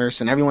she's the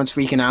nurse, and everyone's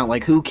freaking out,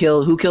 like, who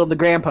killed the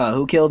grandpa?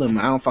 Who killed him?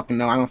 I don't fucking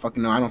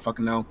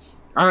know.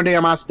 Ana de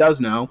Armas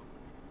does know.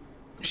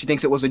 She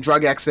thinks it was a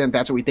drug accident.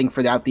 That's what we think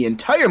throughout the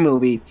entire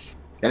movie,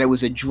 that it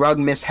was a drug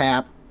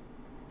mishap.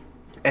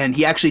 And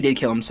he actually did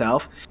kill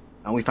himself.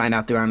 We find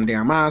out through Ana de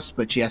Armas,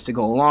 but she has to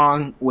go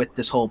along with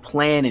this whole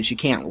plan, and she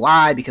can't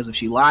lie, because if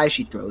she lies,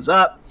 she throws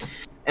up.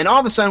 And all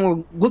of a sudden,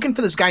 we're looking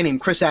for this guy named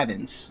Chris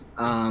Evans.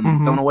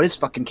 Don't know what his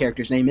fucking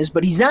character's name is,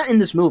 but he's not in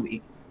this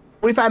movie.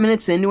 45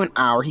 minutes into an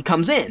hour, he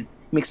comes in.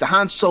 He makes a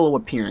Han Solo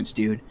appearance,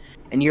 dude.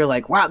 And you're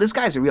like, wow, this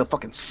guy's a real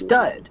fucking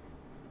stud.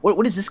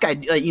 What is this guy,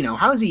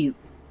 how is he,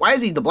 why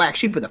is he the black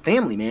sheep of the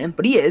family, man?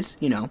 But he is,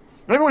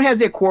 Everyone has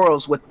their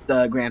quarrels with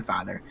the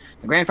grandfather.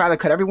 The grandfather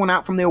cut everyone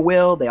out from their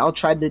will. They all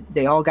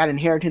got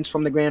inheritance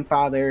from the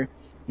grandfather.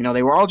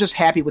 They were all just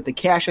happy with the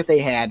cash that they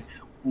had,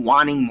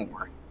 wanting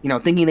more.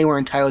 Thinking they were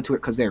entitled to it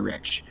because they're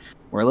rich.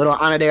 Where little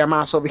Ana de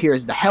Armas over here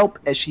is the help,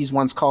 as she's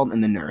once called,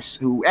 and the nurse,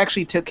 who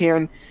actually took care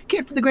and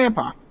cared for the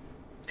grandpa.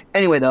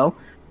 Anyway, though,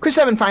 Chris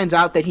Evans finds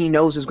out that he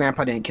knows his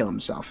grandpa didn't kill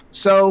himself.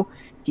 So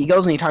he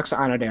goes and he talks to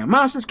Ana de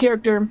Armas'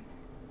 character.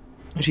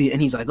 And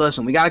he's like,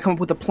 listen, we got to come up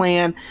with a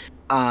plan.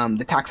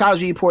 The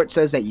toxicology report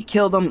says that you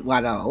killed him.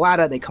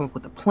 La-da-la-la-da. They come up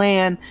with a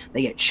plan.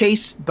 They get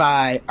chased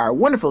by our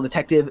wonderful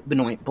detective,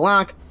 Benoit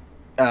Blanc.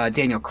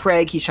 Daniel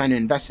Craig, he's trying to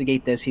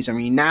investigate this. He's a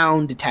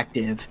renowned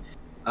detective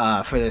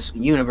for this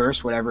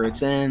universe, whatever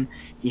it's in.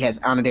 He has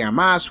Ana de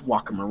Armas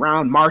walk him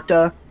around,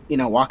 Marta,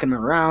 walking him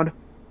around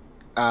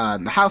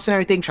the house and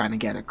everything, trying to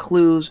gather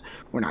clues.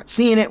 We're not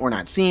seeing it.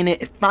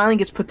 It finally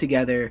gets put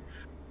together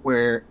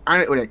where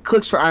it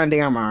clicks for Ana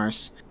de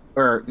Armas,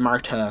 or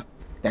Marta,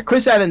 that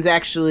Chris Evans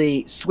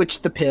actually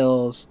switched the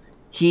pills.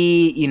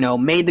 He,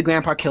 made the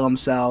grandpa kill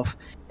himself.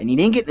 And you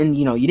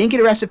didn't get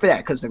arrested for that,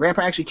 because the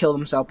grandpa actually killed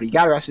himself, but he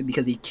got arrested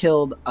because he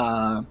killed,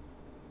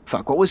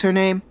 what was her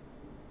name?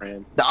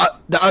 Fran.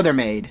 The other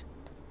maid.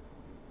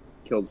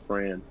 Killed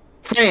Fran.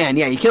 Fran,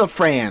 yeah, he killed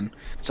Fran.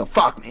 So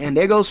fuck, man,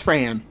 there goes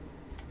Fran.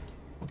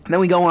 And then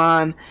we go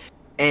on,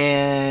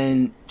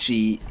 and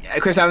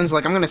Chris Evans is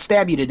like, I'm gonna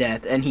stab you to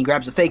death, and he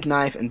grabs a fake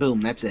knife, and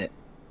boom, that's it.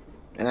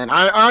 And then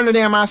Ana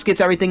de Armas gets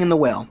everything in the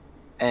will,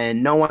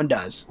 and no one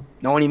does.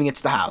 No one even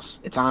gets the house.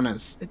 It's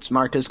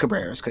Marta's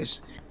Cabrera's,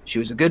 because she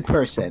was a good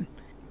person,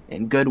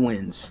 and good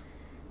wins.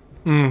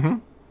 Mm-hmm.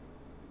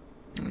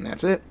 And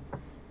that's it.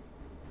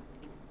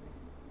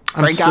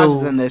 Frank Oz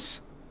is in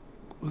this.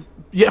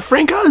 Yeah,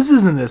 Frank Oz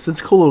is in this.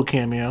 It's a cool little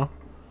cameo.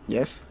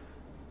 Yes.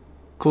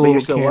 Cool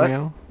little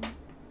cameo. What?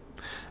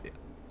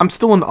 I'm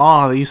still in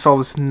awe that you saw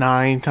this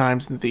 9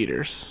 times in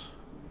theaters.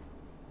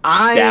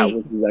 That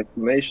was his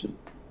exclamation.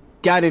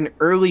 Got an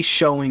early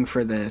showing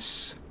for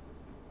this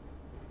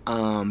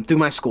through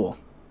my school.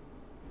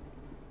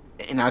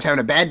 And I was having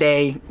a bad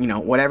day,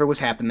 whatever was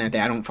happening that day,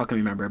 I don't fucking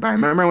remember. But I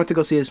remember I went to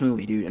go see this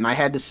movie, dude, and I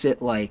had to sit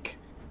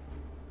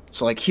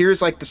here's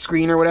the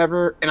screen or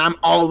whatever, and I'm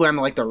all the way on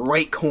the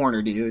right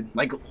corner, dude,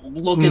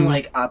 looking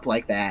up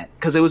like that,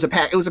 because it was a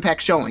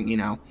packed showing,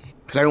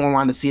 because everyone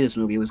wanted to see this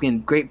movie. It was getting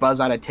great buzz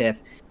out of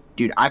TIFF,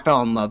 dude. I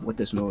fell in love with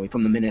this movie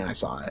from the minute I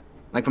saw it,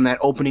 from that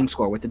opening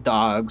score with the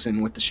dogs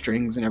and with the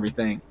strings and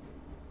everything.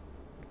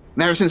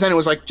 And ever since then, it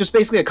was just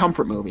basically a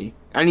comfort movie.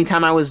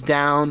 Anytime I was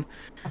down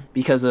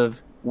because of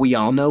We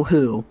All Know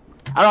Who,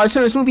 I'd always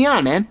turn this movie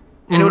on, man.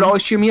 And it would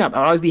always cheer me up.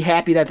 I'd always be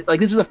happy that,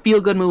 this is a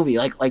feel-good movie.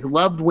 Like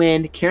loved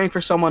wind, caring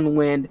for someone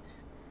wind,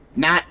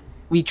 not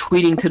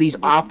retweeting to these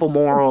awful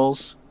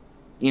morals,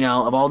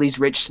 of all these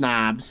rich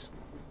snobs.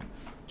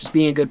 Just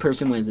being a good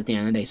person wins at the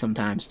end of the day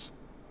sometimes.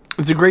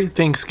 It's a great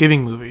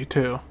Thanksgiving movie,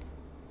 too.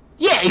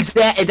 Yeah,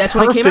 exactly. That's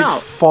when it came out.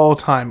 Perfect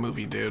fall-time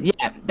movie, dude.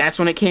 Yeah, that's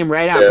when it came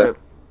right out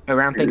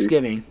around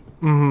Thanksgiving.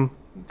 Mm-hmm.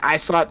 I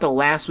saw it the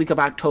last week of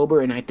October,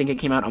 and I think it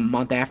came out a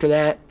month after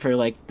that for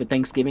the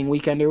Thanksgiving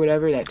weekend or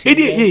whatever. That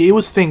Tuesday. It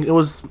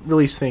was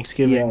released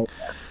Thanksgiving.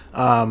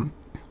 Yeah.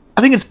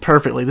 I think it's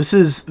perfectly. This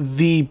is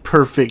the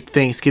perfect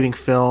Thanksgiving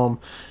film.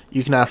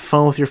 You can have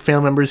fun with your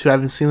family members who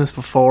haven't seen this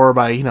before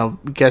by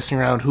guessing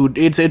around who.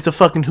 It's a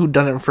fucking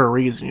whodunit for a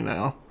reason,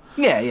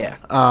 Yeah.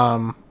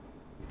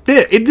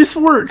 This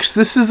works.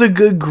 This is a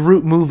good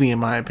group movie in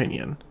my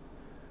opinion.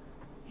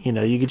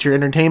 You get your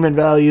entertainment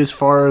value as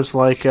far as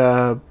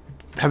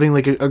having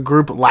a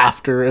group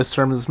laughter as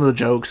terms of some of the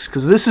jokes,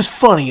 because this is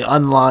funny,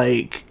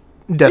 unlike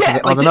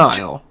Death on the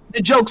Nile.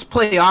 The jokes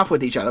play off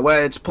with each other,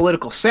 whether it's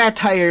political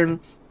satire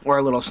or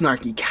a little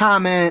snarky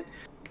comment,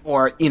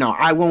 or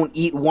I won't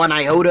eat one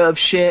iota of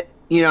shit.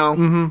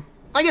 Mm-hmm.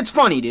 It's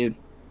funny, dude.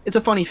 It's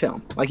a funny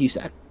film, like you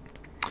said.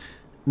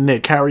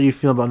 Nick, how are you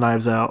feeling about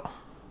Knives Out?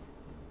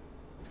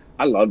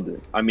 I loved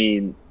it. I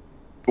mean,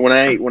 when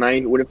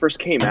it first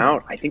came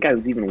out, I think I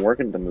was even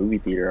working at the movie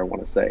theater, I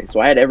want to say. So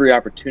I had every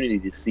opportunity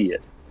to see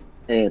it.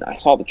 And I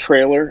saw the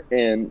trailer,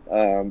 and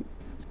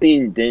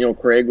seeing Daniel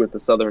Craig with a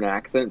Southern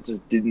accent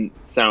just didn't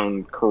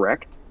sound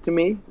correct to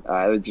me.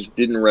 It just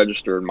didn't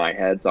register in my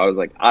head. So I was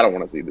like, I don't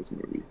want to see this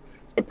movie.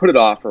 So I put it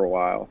off for a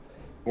while.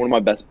 One of my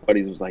best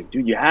buddies was like,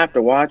 dude, you have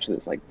to watch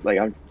this.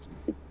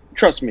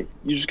 Trust me,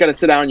 you just got to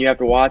sit down and you have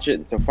to watch it.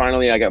 And so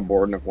finally I got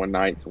bored enough one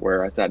night to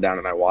where I sat down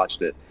and I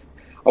watched it.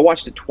 I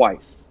watched it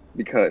twice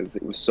because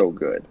it was so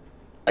good.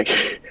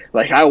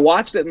 Like I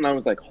watched it and I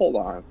was like, hold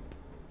on,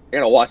 I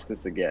got to watch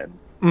this again.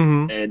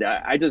 Mm-hmm. And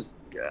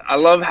I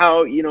love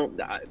how,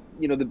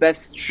 the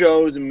best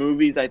shows and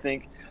movies, I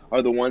think,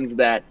 are the ones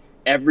that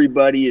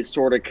everybody is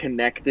sort of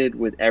connected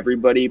with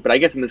everybody. But I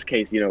guess in this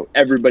case,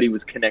 everybody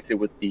was connected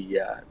with the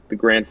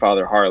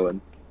grandfather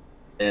Harlan.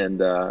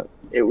 And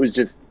it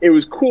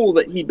was cool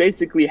that he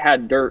basically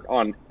had dirt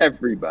on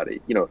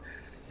everybody,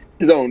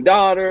 his own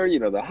daughter,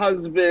 the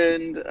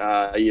husband,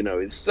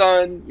 his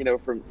son,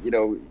 from,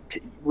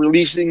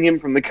 releasing him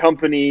from the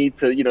company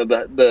to,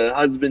 the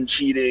husband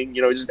cheating,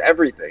 just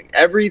everything.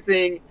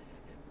 Everything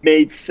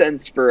made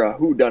sense for a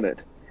whodunit.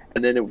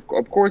 And then,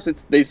 of course,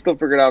 they still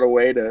figured out a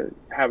way to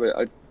have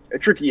a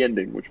tricky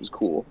ending, which was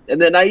cool.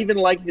 And then I even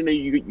liked,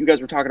 you guys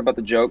were talking about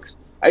the jokes.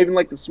 I even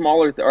like the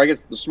smaller, or I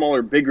guess the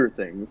smaller, bigger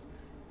things.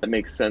 That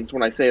makes sense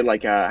when I say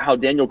how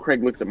Daniel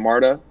Craig looks at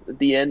Marta at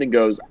the end and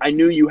goes, I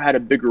knew you had a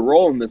bigger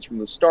role in this from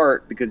the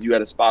start because you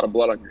had a spot of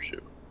blood on your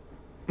shoe.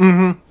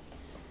 Mm-hmm.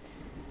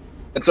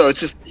 And so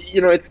it's just,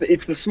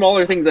 it's the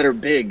smaller things that are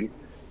big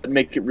that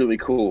make it really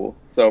cool.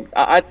 So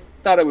I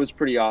thought it was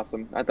pretty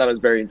awesome. I thought it was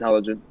very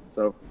intelligent.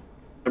 So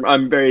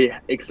I'm very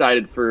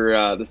excited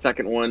for the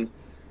second one.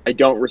 I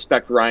don't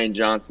respect Rian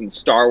Johnson's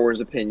Star Wars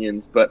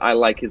opinions, but I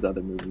like his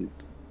other movies.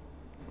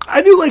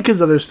 I do like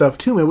his other stuff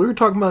too, man. We were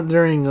talking about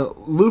during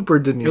Looper,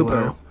 Danilo.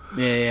 Looper.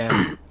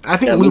 Yeah. I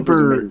think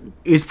Looper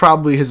is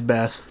probably his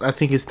best. I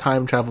think his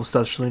time travel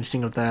stuff's really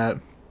interesting with that.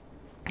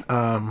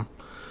 I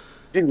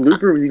think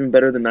Looper was even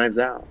better than Knives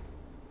Out.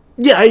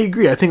 Yeah, I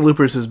agree. I think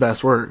Looper's his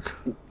best work.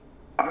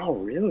 Oh,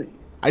 really?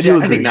 I do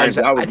agree.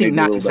 I think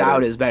Knives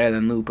Out is better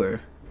than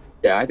Looper.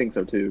 Yeah, I think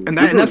so too. And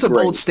that's a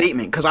bold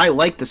statement because I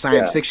like the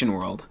science fiction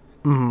world.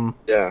 Mm-hmm.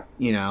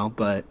 Yeah.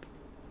 But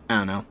I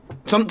don't know.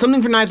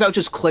 Something for Knives Out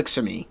just clicks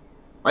for me.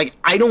 Like,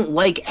 I don't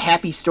like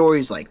happy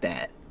stories like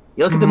that.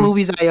 You look at the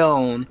movies I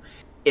own,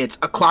 it's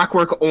A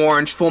Clockwork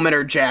Orange, Full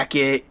Metal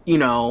Jacket,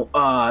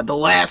 The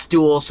Last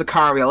Duel,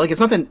 Sicario. Like, it's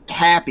nothing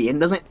happy, and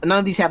none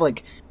of these have,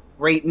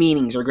 great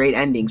meanings or great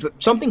endings, but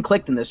something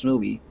clicked in this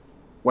movie.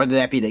 Whether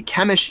that be the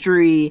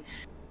chemistry,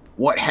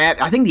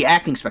 I think the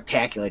acting's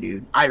spectacular,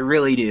 dude. I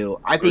really do.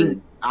 I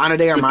think Ana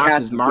de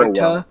Armas'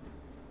 Marta,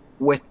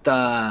 with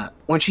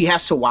when she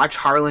has to watch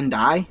Harlan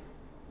die,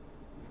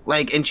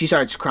 and she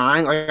starts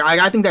crying.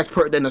 I think that's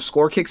then the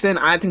score kicks in.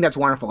 I think that's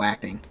wonderful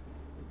acting.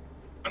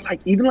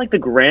 Even the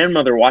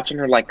grandmother watching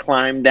her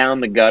climb down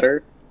the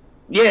gutter.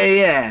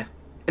 Yeah.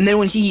 And then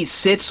when he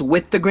sits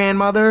with the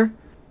grandmother.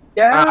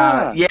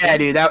 Yeah. Yeah,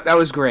 dude, that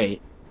was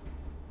great.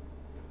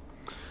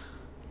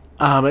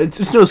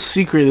 It's no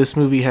secret this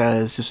movie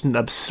has just an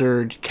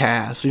absurd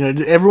cast.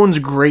 Everyone's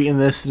great in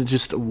this, and it's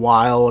just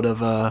wild.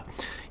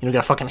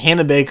 Got fucking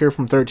Hannah Baker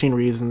from 13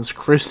 Reasons,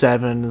 Chris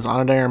Evans,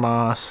 Ana de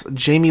Armas,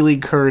 Jamie Lee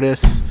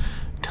Curtis,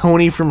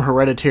 Tony from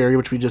Hereditary,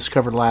 which we just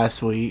covered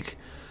last week.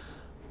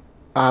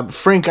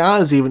 Frank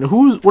Oz, even.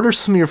 What are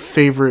some of your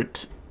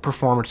favorite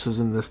performances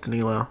in this,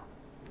 Danilo?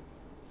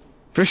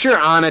 For sure,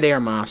 Ana de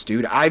Armas,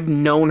 dude. I've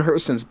known her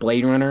since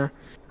Blade Runner.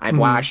 I've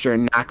watched her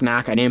in Knock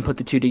Knock. I didn't put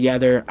the two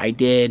together. I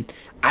did.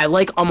 I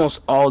like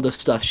almost all the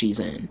stuff she's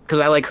in because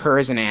I like her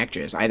as an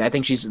actress. I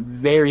think she's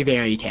very,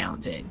 very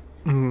talented.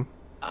 Mm-hmm.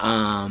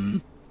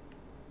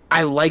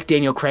 I like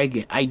Daniel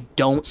Craig. I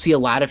don't see a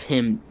lot of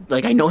him.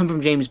 I know him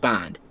from James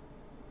Bond.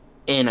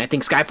 And I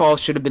think Skyfall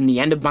should have been the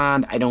end of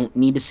Bond. I don't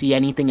need to see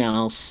anything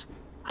else.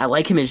 I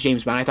like him as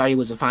James Bond. I thought he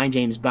was a fine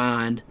James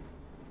Bond.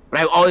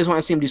 But I always want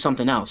to see him do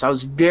something else. I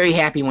was very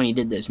happy when he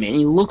did this, man.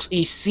 He looks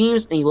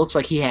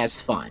like he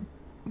has fun.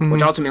 Mm-hmm.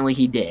 Which ultimately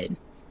he did.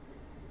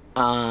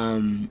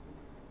 And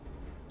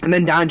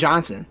then Don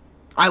Johnson.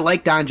 I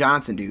like Don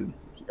Johnson, dude.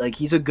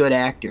 He's a good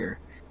actor.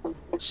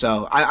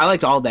 So I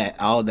liked all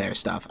their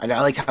stuff. I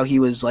liked how he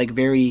was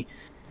very,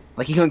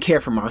 he couldn't care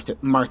for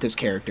Martha's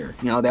character.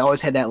 They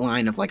always had that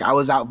line of I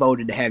was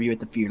outvoted to have you at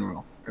the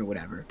funeral or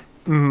whatever.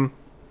 Mm-hmm.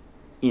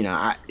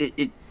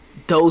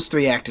 Those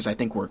three actors I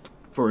think were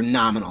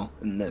phenomenal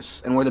in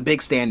this and were the big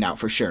standout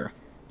for sure.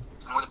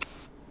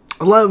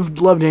 I love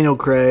Daniel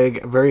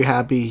Craig. Very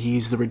happy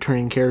he's the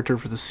returning character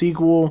for the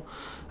sequel.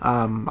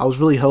 I was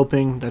really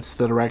hoping that's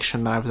the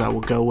direction Knives Out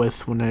will go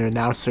with when they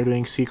announced they're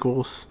doing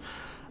sequels.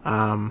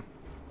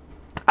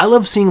 I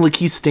love seeing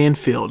Lakeith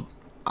Stanfield.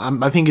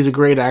 I think he's a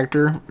great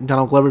actor.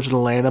 Donald Glover's in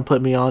Atlanta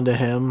put me on to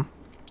him.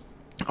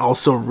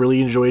 Also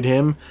really enjoyed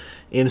him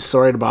in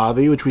Sorry to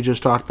Bother You, which we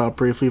just talked about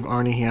briefly of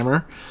Arnie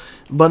Hammer.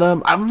 But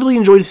I really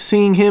enjoyed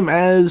seeing him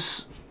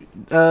as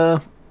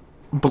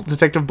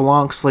Detective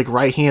Blanc's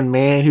right-hand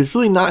man, who's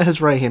really not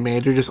his right-hand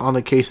man. They're just on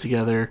the case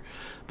together.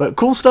 But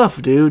cool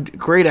stuff, dude.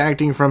 Great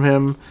acting from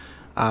him.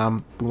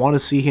 Want to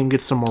see him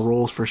get some more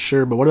roles for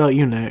sure. But what about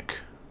you, Nick?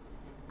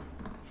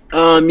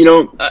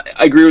 I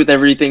agree with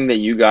everything that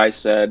you guys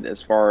said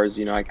as far as,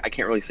 I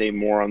can't really say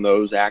more on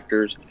those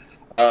actors.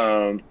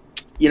 I'm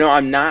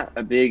not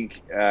a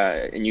big,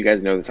 and you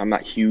guys know this, I'm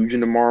not huge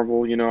into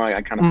Marvel.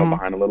 I kind of fell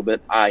behind a little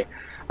bit. I'm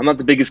not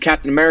the biggest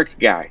Captain America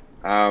guy.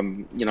 I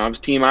was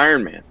Team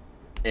Iron Man.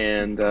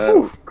 And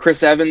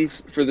Chris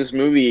Evans for this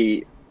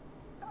movie,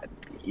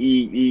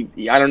 he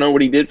I don't know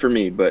what he did for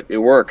me, but it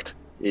worked.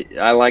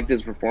 I liked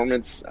his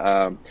performance.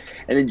 And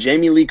then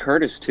Jamie Lee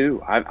Curtis,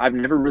 too. I've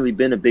never really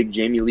been a big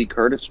Jamie Lee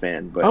Curtis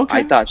fan, but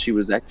I thought she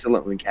was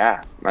excellently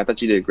cast. And I thought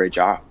she did a great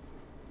job.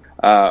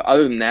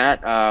 Other than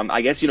that,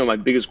 I guess, my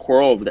biggest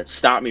quarrel that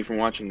stopped me from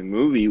watching the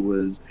movie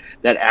was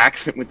that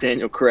accent with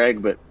Daniel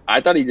Craig, but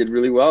I thought he did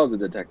really well as a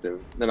detective,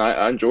 and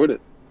I enjoyed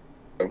it.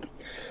 So,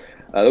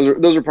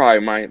 those are probably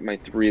my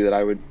three that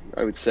I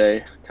would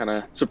say kind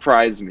of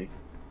surprised me.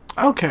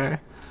 Okay.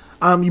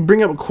 You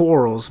bring up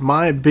quarrels.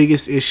 My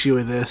biggest issue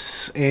with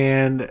this,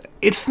 and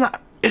it's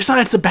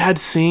a bad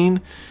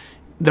scene.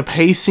 The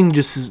pacing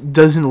just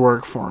doesn't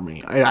work for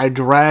me. I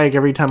drag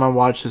every time I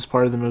watch this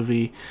part of the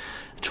movie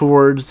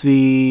towards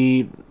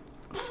the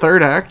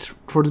third act,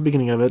 towards the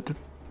beginning of it,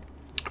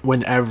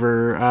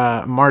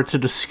 whenever Marta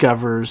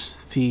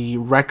discovers the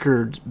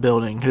records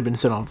building had been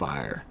set on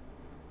fire.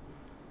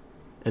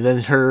 And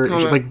then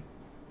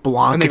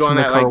Blanc gets in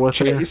the car with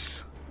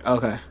chase. Her.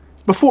 Okay.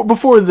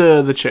 Before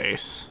the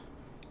chase.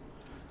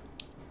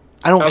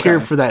 I don't care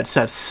for that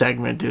set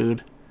segment,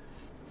 dude.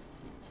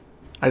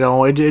 I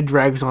don't. It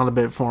drags on a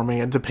bit for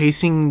me. The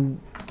pacing,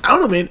 I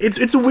don't know, man.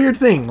 It's a weird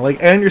thing.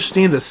 Like, I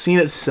understand the scene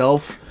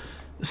itself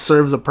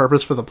serves a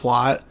purpose for the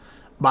plot,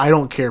 but I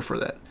don't care for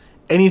that.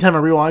 Anytime I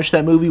rewatch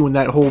that movie, when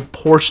that whole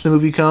portion of the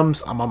movie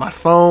comes, I'm on my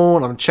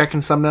phone, I'm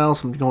checking something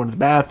else, I'm going to the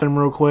bathroom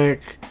real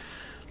quick.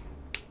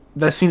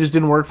 That scene just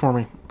didn't work for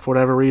me, for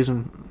whatever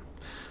reason.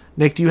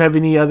 Nick, do you have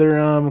any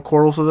other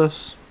quarrels with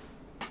this?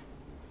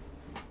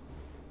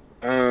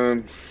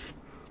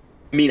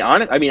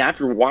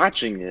 After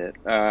watching it,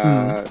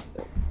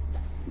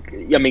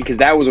 because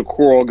that was a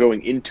quarrel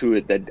going into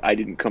it that I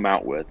didn't come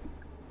out with.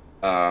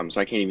 So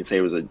I can't even say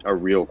it was a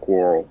real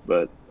quarrel,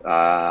 but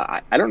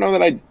I don't know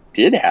that I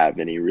did have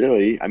any,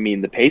 really. I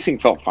mean, the pacing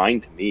felt fine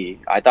to me.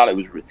 I thought it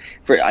was,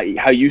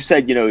 how you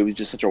said, it was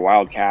just such a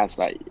wild cast.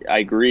 I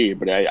agree,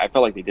 but I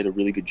felt like they did a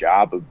really good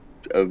job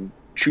of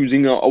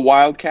choosing a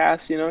wild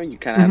cast, you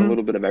kind of had a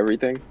little bit of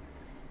everything.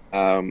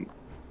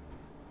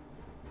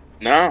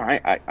 No,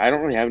 I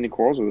don't really have any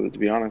quarrels with it, to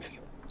be honest.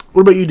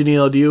 What about you,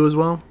 Danilo? Do you as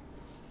well?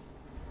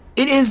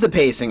 It is the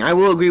pacing. I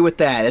will agree with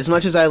that. As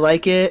much as I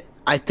like it,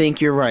 I think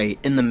you're right.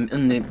 In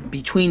the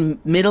between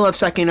middle of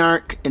second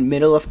arc and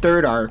middle of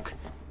third arc,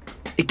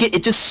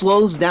 it just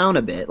slows down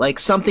a bit. Like,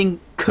 something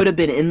could have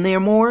been in there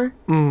more.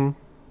 Mm-hmm.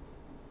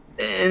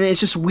 And it's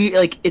just weird.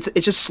 Like, it's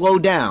just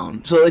slowed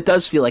down, so it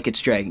does feel like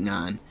it's dragging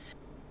on.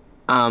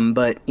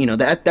 But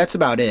that's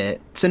about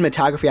it.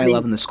 Cinematography I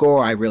love, and the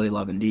score I really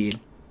love indeed.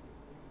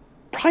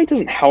 Probably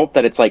doesn't help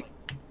that it's like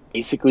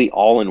basically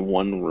all in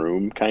one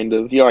room, kind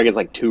of. Like it's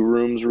like two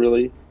rooms,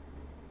 really.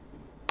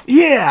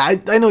 Yeah,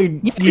 I know.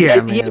 Man.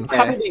 It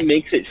probably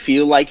makes it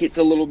feel like it's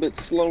a little bit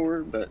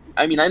slower, but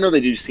I know they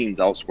do scenes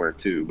elsewhere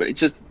too. But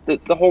it's just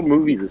the whole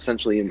movie's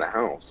essentially in the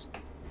house.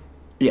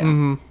 Yeah.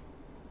 Mm-hmm.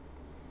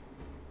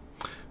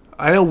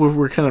 I know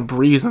we're kind of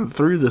breezing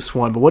through this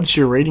one, but what's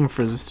your rating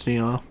for this,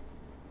 Danilo?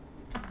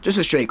 Just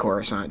a straight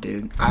Coruscant,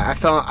 dude. I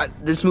felt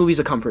this movie's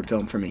a comfort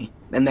film for me,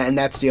 and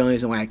that's the only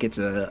reason why it gets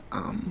a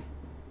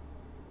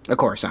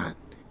Coruscant.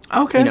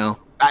 Okay.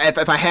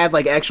 If I had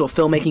like actual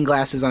filmmaking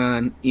glasses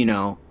on,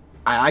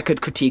 I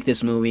could critique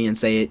this movie and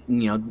say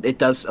it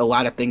does a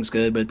lot of things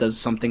good, but it does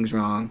some things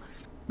wrong.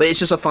 But it's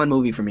just a fun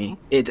movie for me.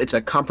 It's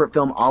a comfort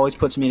film. Always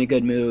puts me in a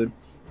good mood.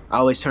 I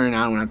always turn it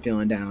on when I'm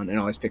feeling down, and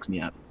always picks me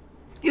up.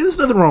 Yeah, there's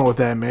nothing wrong with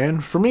that, man.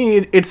 For me,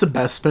 it's a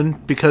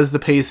Bespin because the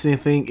pacing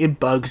thing,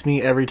 it bugs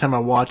me every time I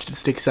watch it. It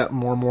sticks out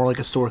more and more like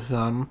a sore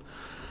thumb.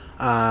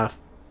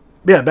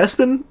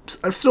 Bespin,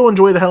 I still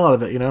enjoy the hell out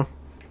of it, Yeah.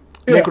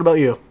 Nick, what about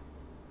you?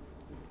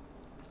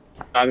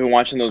 I've been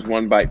watching those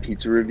One Bite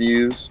Pizza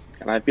reviews,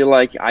 and I feel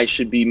like I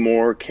should be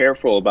more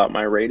careful about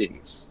my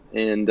ratings.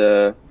 And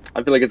I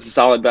feel like it's a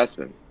solid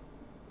Bespin.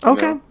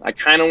 Okay. I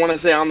kind of want to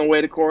say On the Way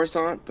to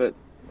Coruscant, but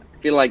I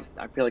feel like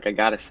I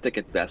gotta stick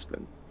at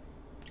Bespin.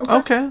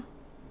 Okay.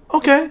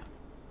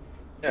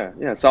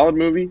 Yeah, solid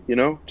movie,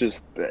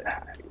 just,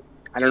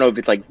 I don't know if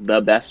it's like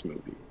the best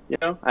movie,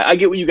 I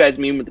get what you guys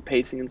mean with the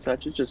pacing and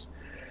such. It's just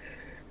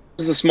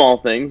the small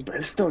things, but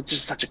it's still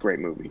just such a great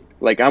movie.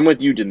 Like, I'm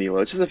with you,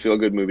 Danilo. It's just a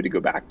feel-good movie to go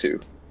back to.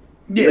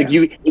 Yeah. Like,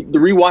 the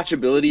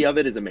rewatchability of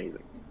it is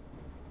amazing.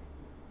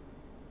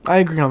 I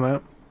agree on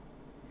that.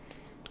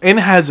 And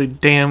it has a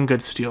damn good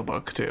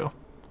steelbook, too.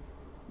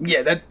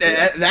 Yeah,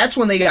 that's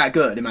when they got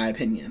good, in my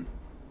opinion.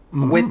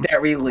 Mm-hmm. With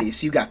that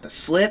release, you got the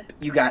slip,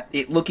 you got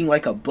it looking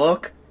like a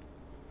book.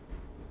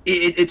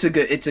 It's a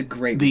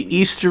great the movie.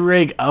 Easter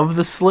egg of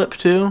the slip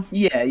too.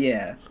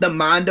 Yeah. The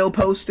Mondo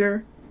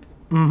poster.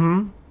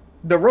 Mm-hmm.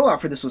 The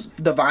rollout for this was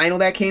the vinyl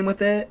that came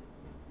with it.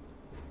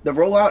 The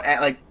rollout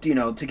at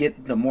to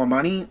get the more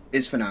money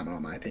is phenomenal,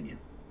 in my opinion.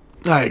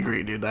 I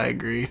agree, dude. I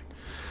agree.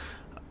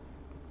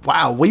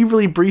 Wow, we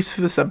really breezed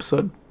through this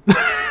episode.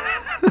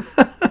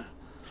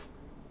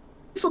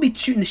 This will be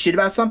shooting the shit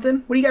about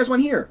something. What do you guys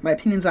want to hear? My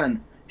opinions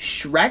on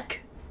Shrek?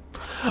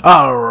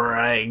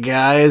 Alright,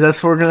 guys,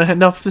 that's where we're going to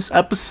end off this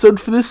episode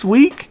for this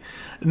week.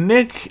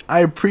 Nick, I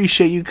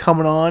appreciate you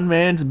coming on,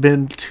 man. It's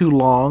been too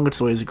long. It's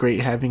always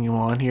great having you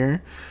on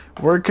here.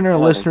 Where can our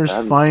listeners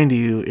find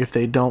you if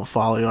they don't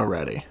follow you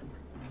already?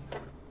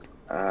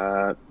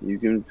 You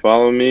can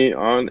follow me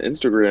on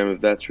Instagram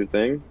if that's your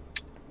thing.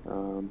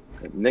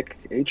 At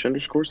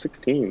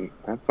NickH_16.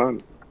 Have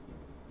fun.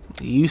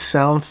 You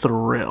sound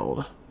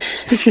thrilled.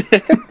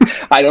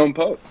 I don't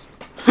post.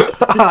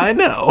 I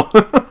know.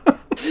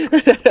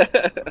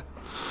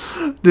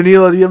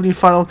 Danilo, do you have any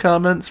final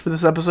comments for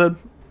this episode?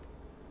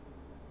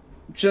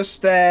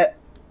 Just that,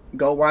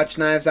 go watch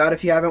Knives Out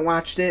if you haven't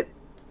watched it.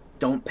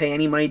 Don't pay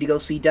any money to go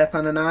see Death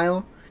on the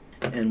Nile.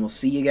 And we'll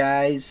see you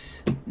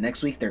guys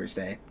next week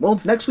Thursday. Well,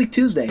 next week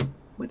Tuesday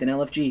with an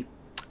LFG.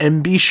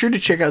 And be sure to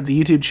check out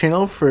the YouTube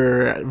channel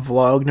for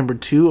vlog number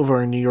 2 of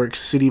our New York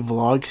City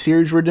vlog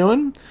series we're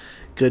doing.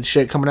 Good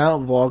shit coming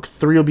out. Vlog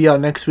 3 will be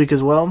out next week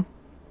as well.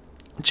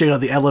 Check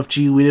out the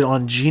LFG we did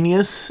on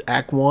Genius,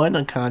 Act 1,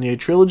 on Kanye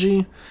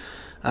Trilogy.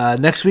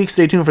 Next week,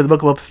 stay tuned for the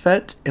Book of Boba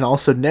Fett. And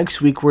also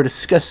next week, we're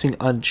discussing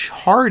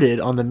Uncharted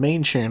on the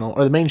main channel,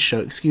 or the main show,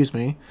 excuse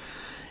me.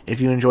 If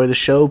you enjoy the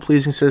show,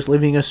 please consider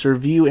leaving us a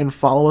review and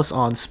follow us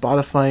on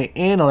Spotify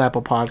and on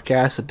Apple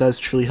Podcasts. It does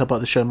truly help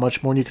out the show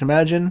much more than you can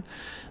imagine.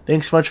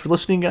 Thanks so much for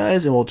listening,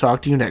 guys, and we'll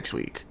talk to you next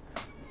week.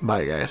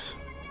 Bye, guys.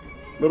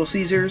 Little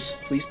Caesars,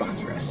 please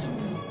sponsor us.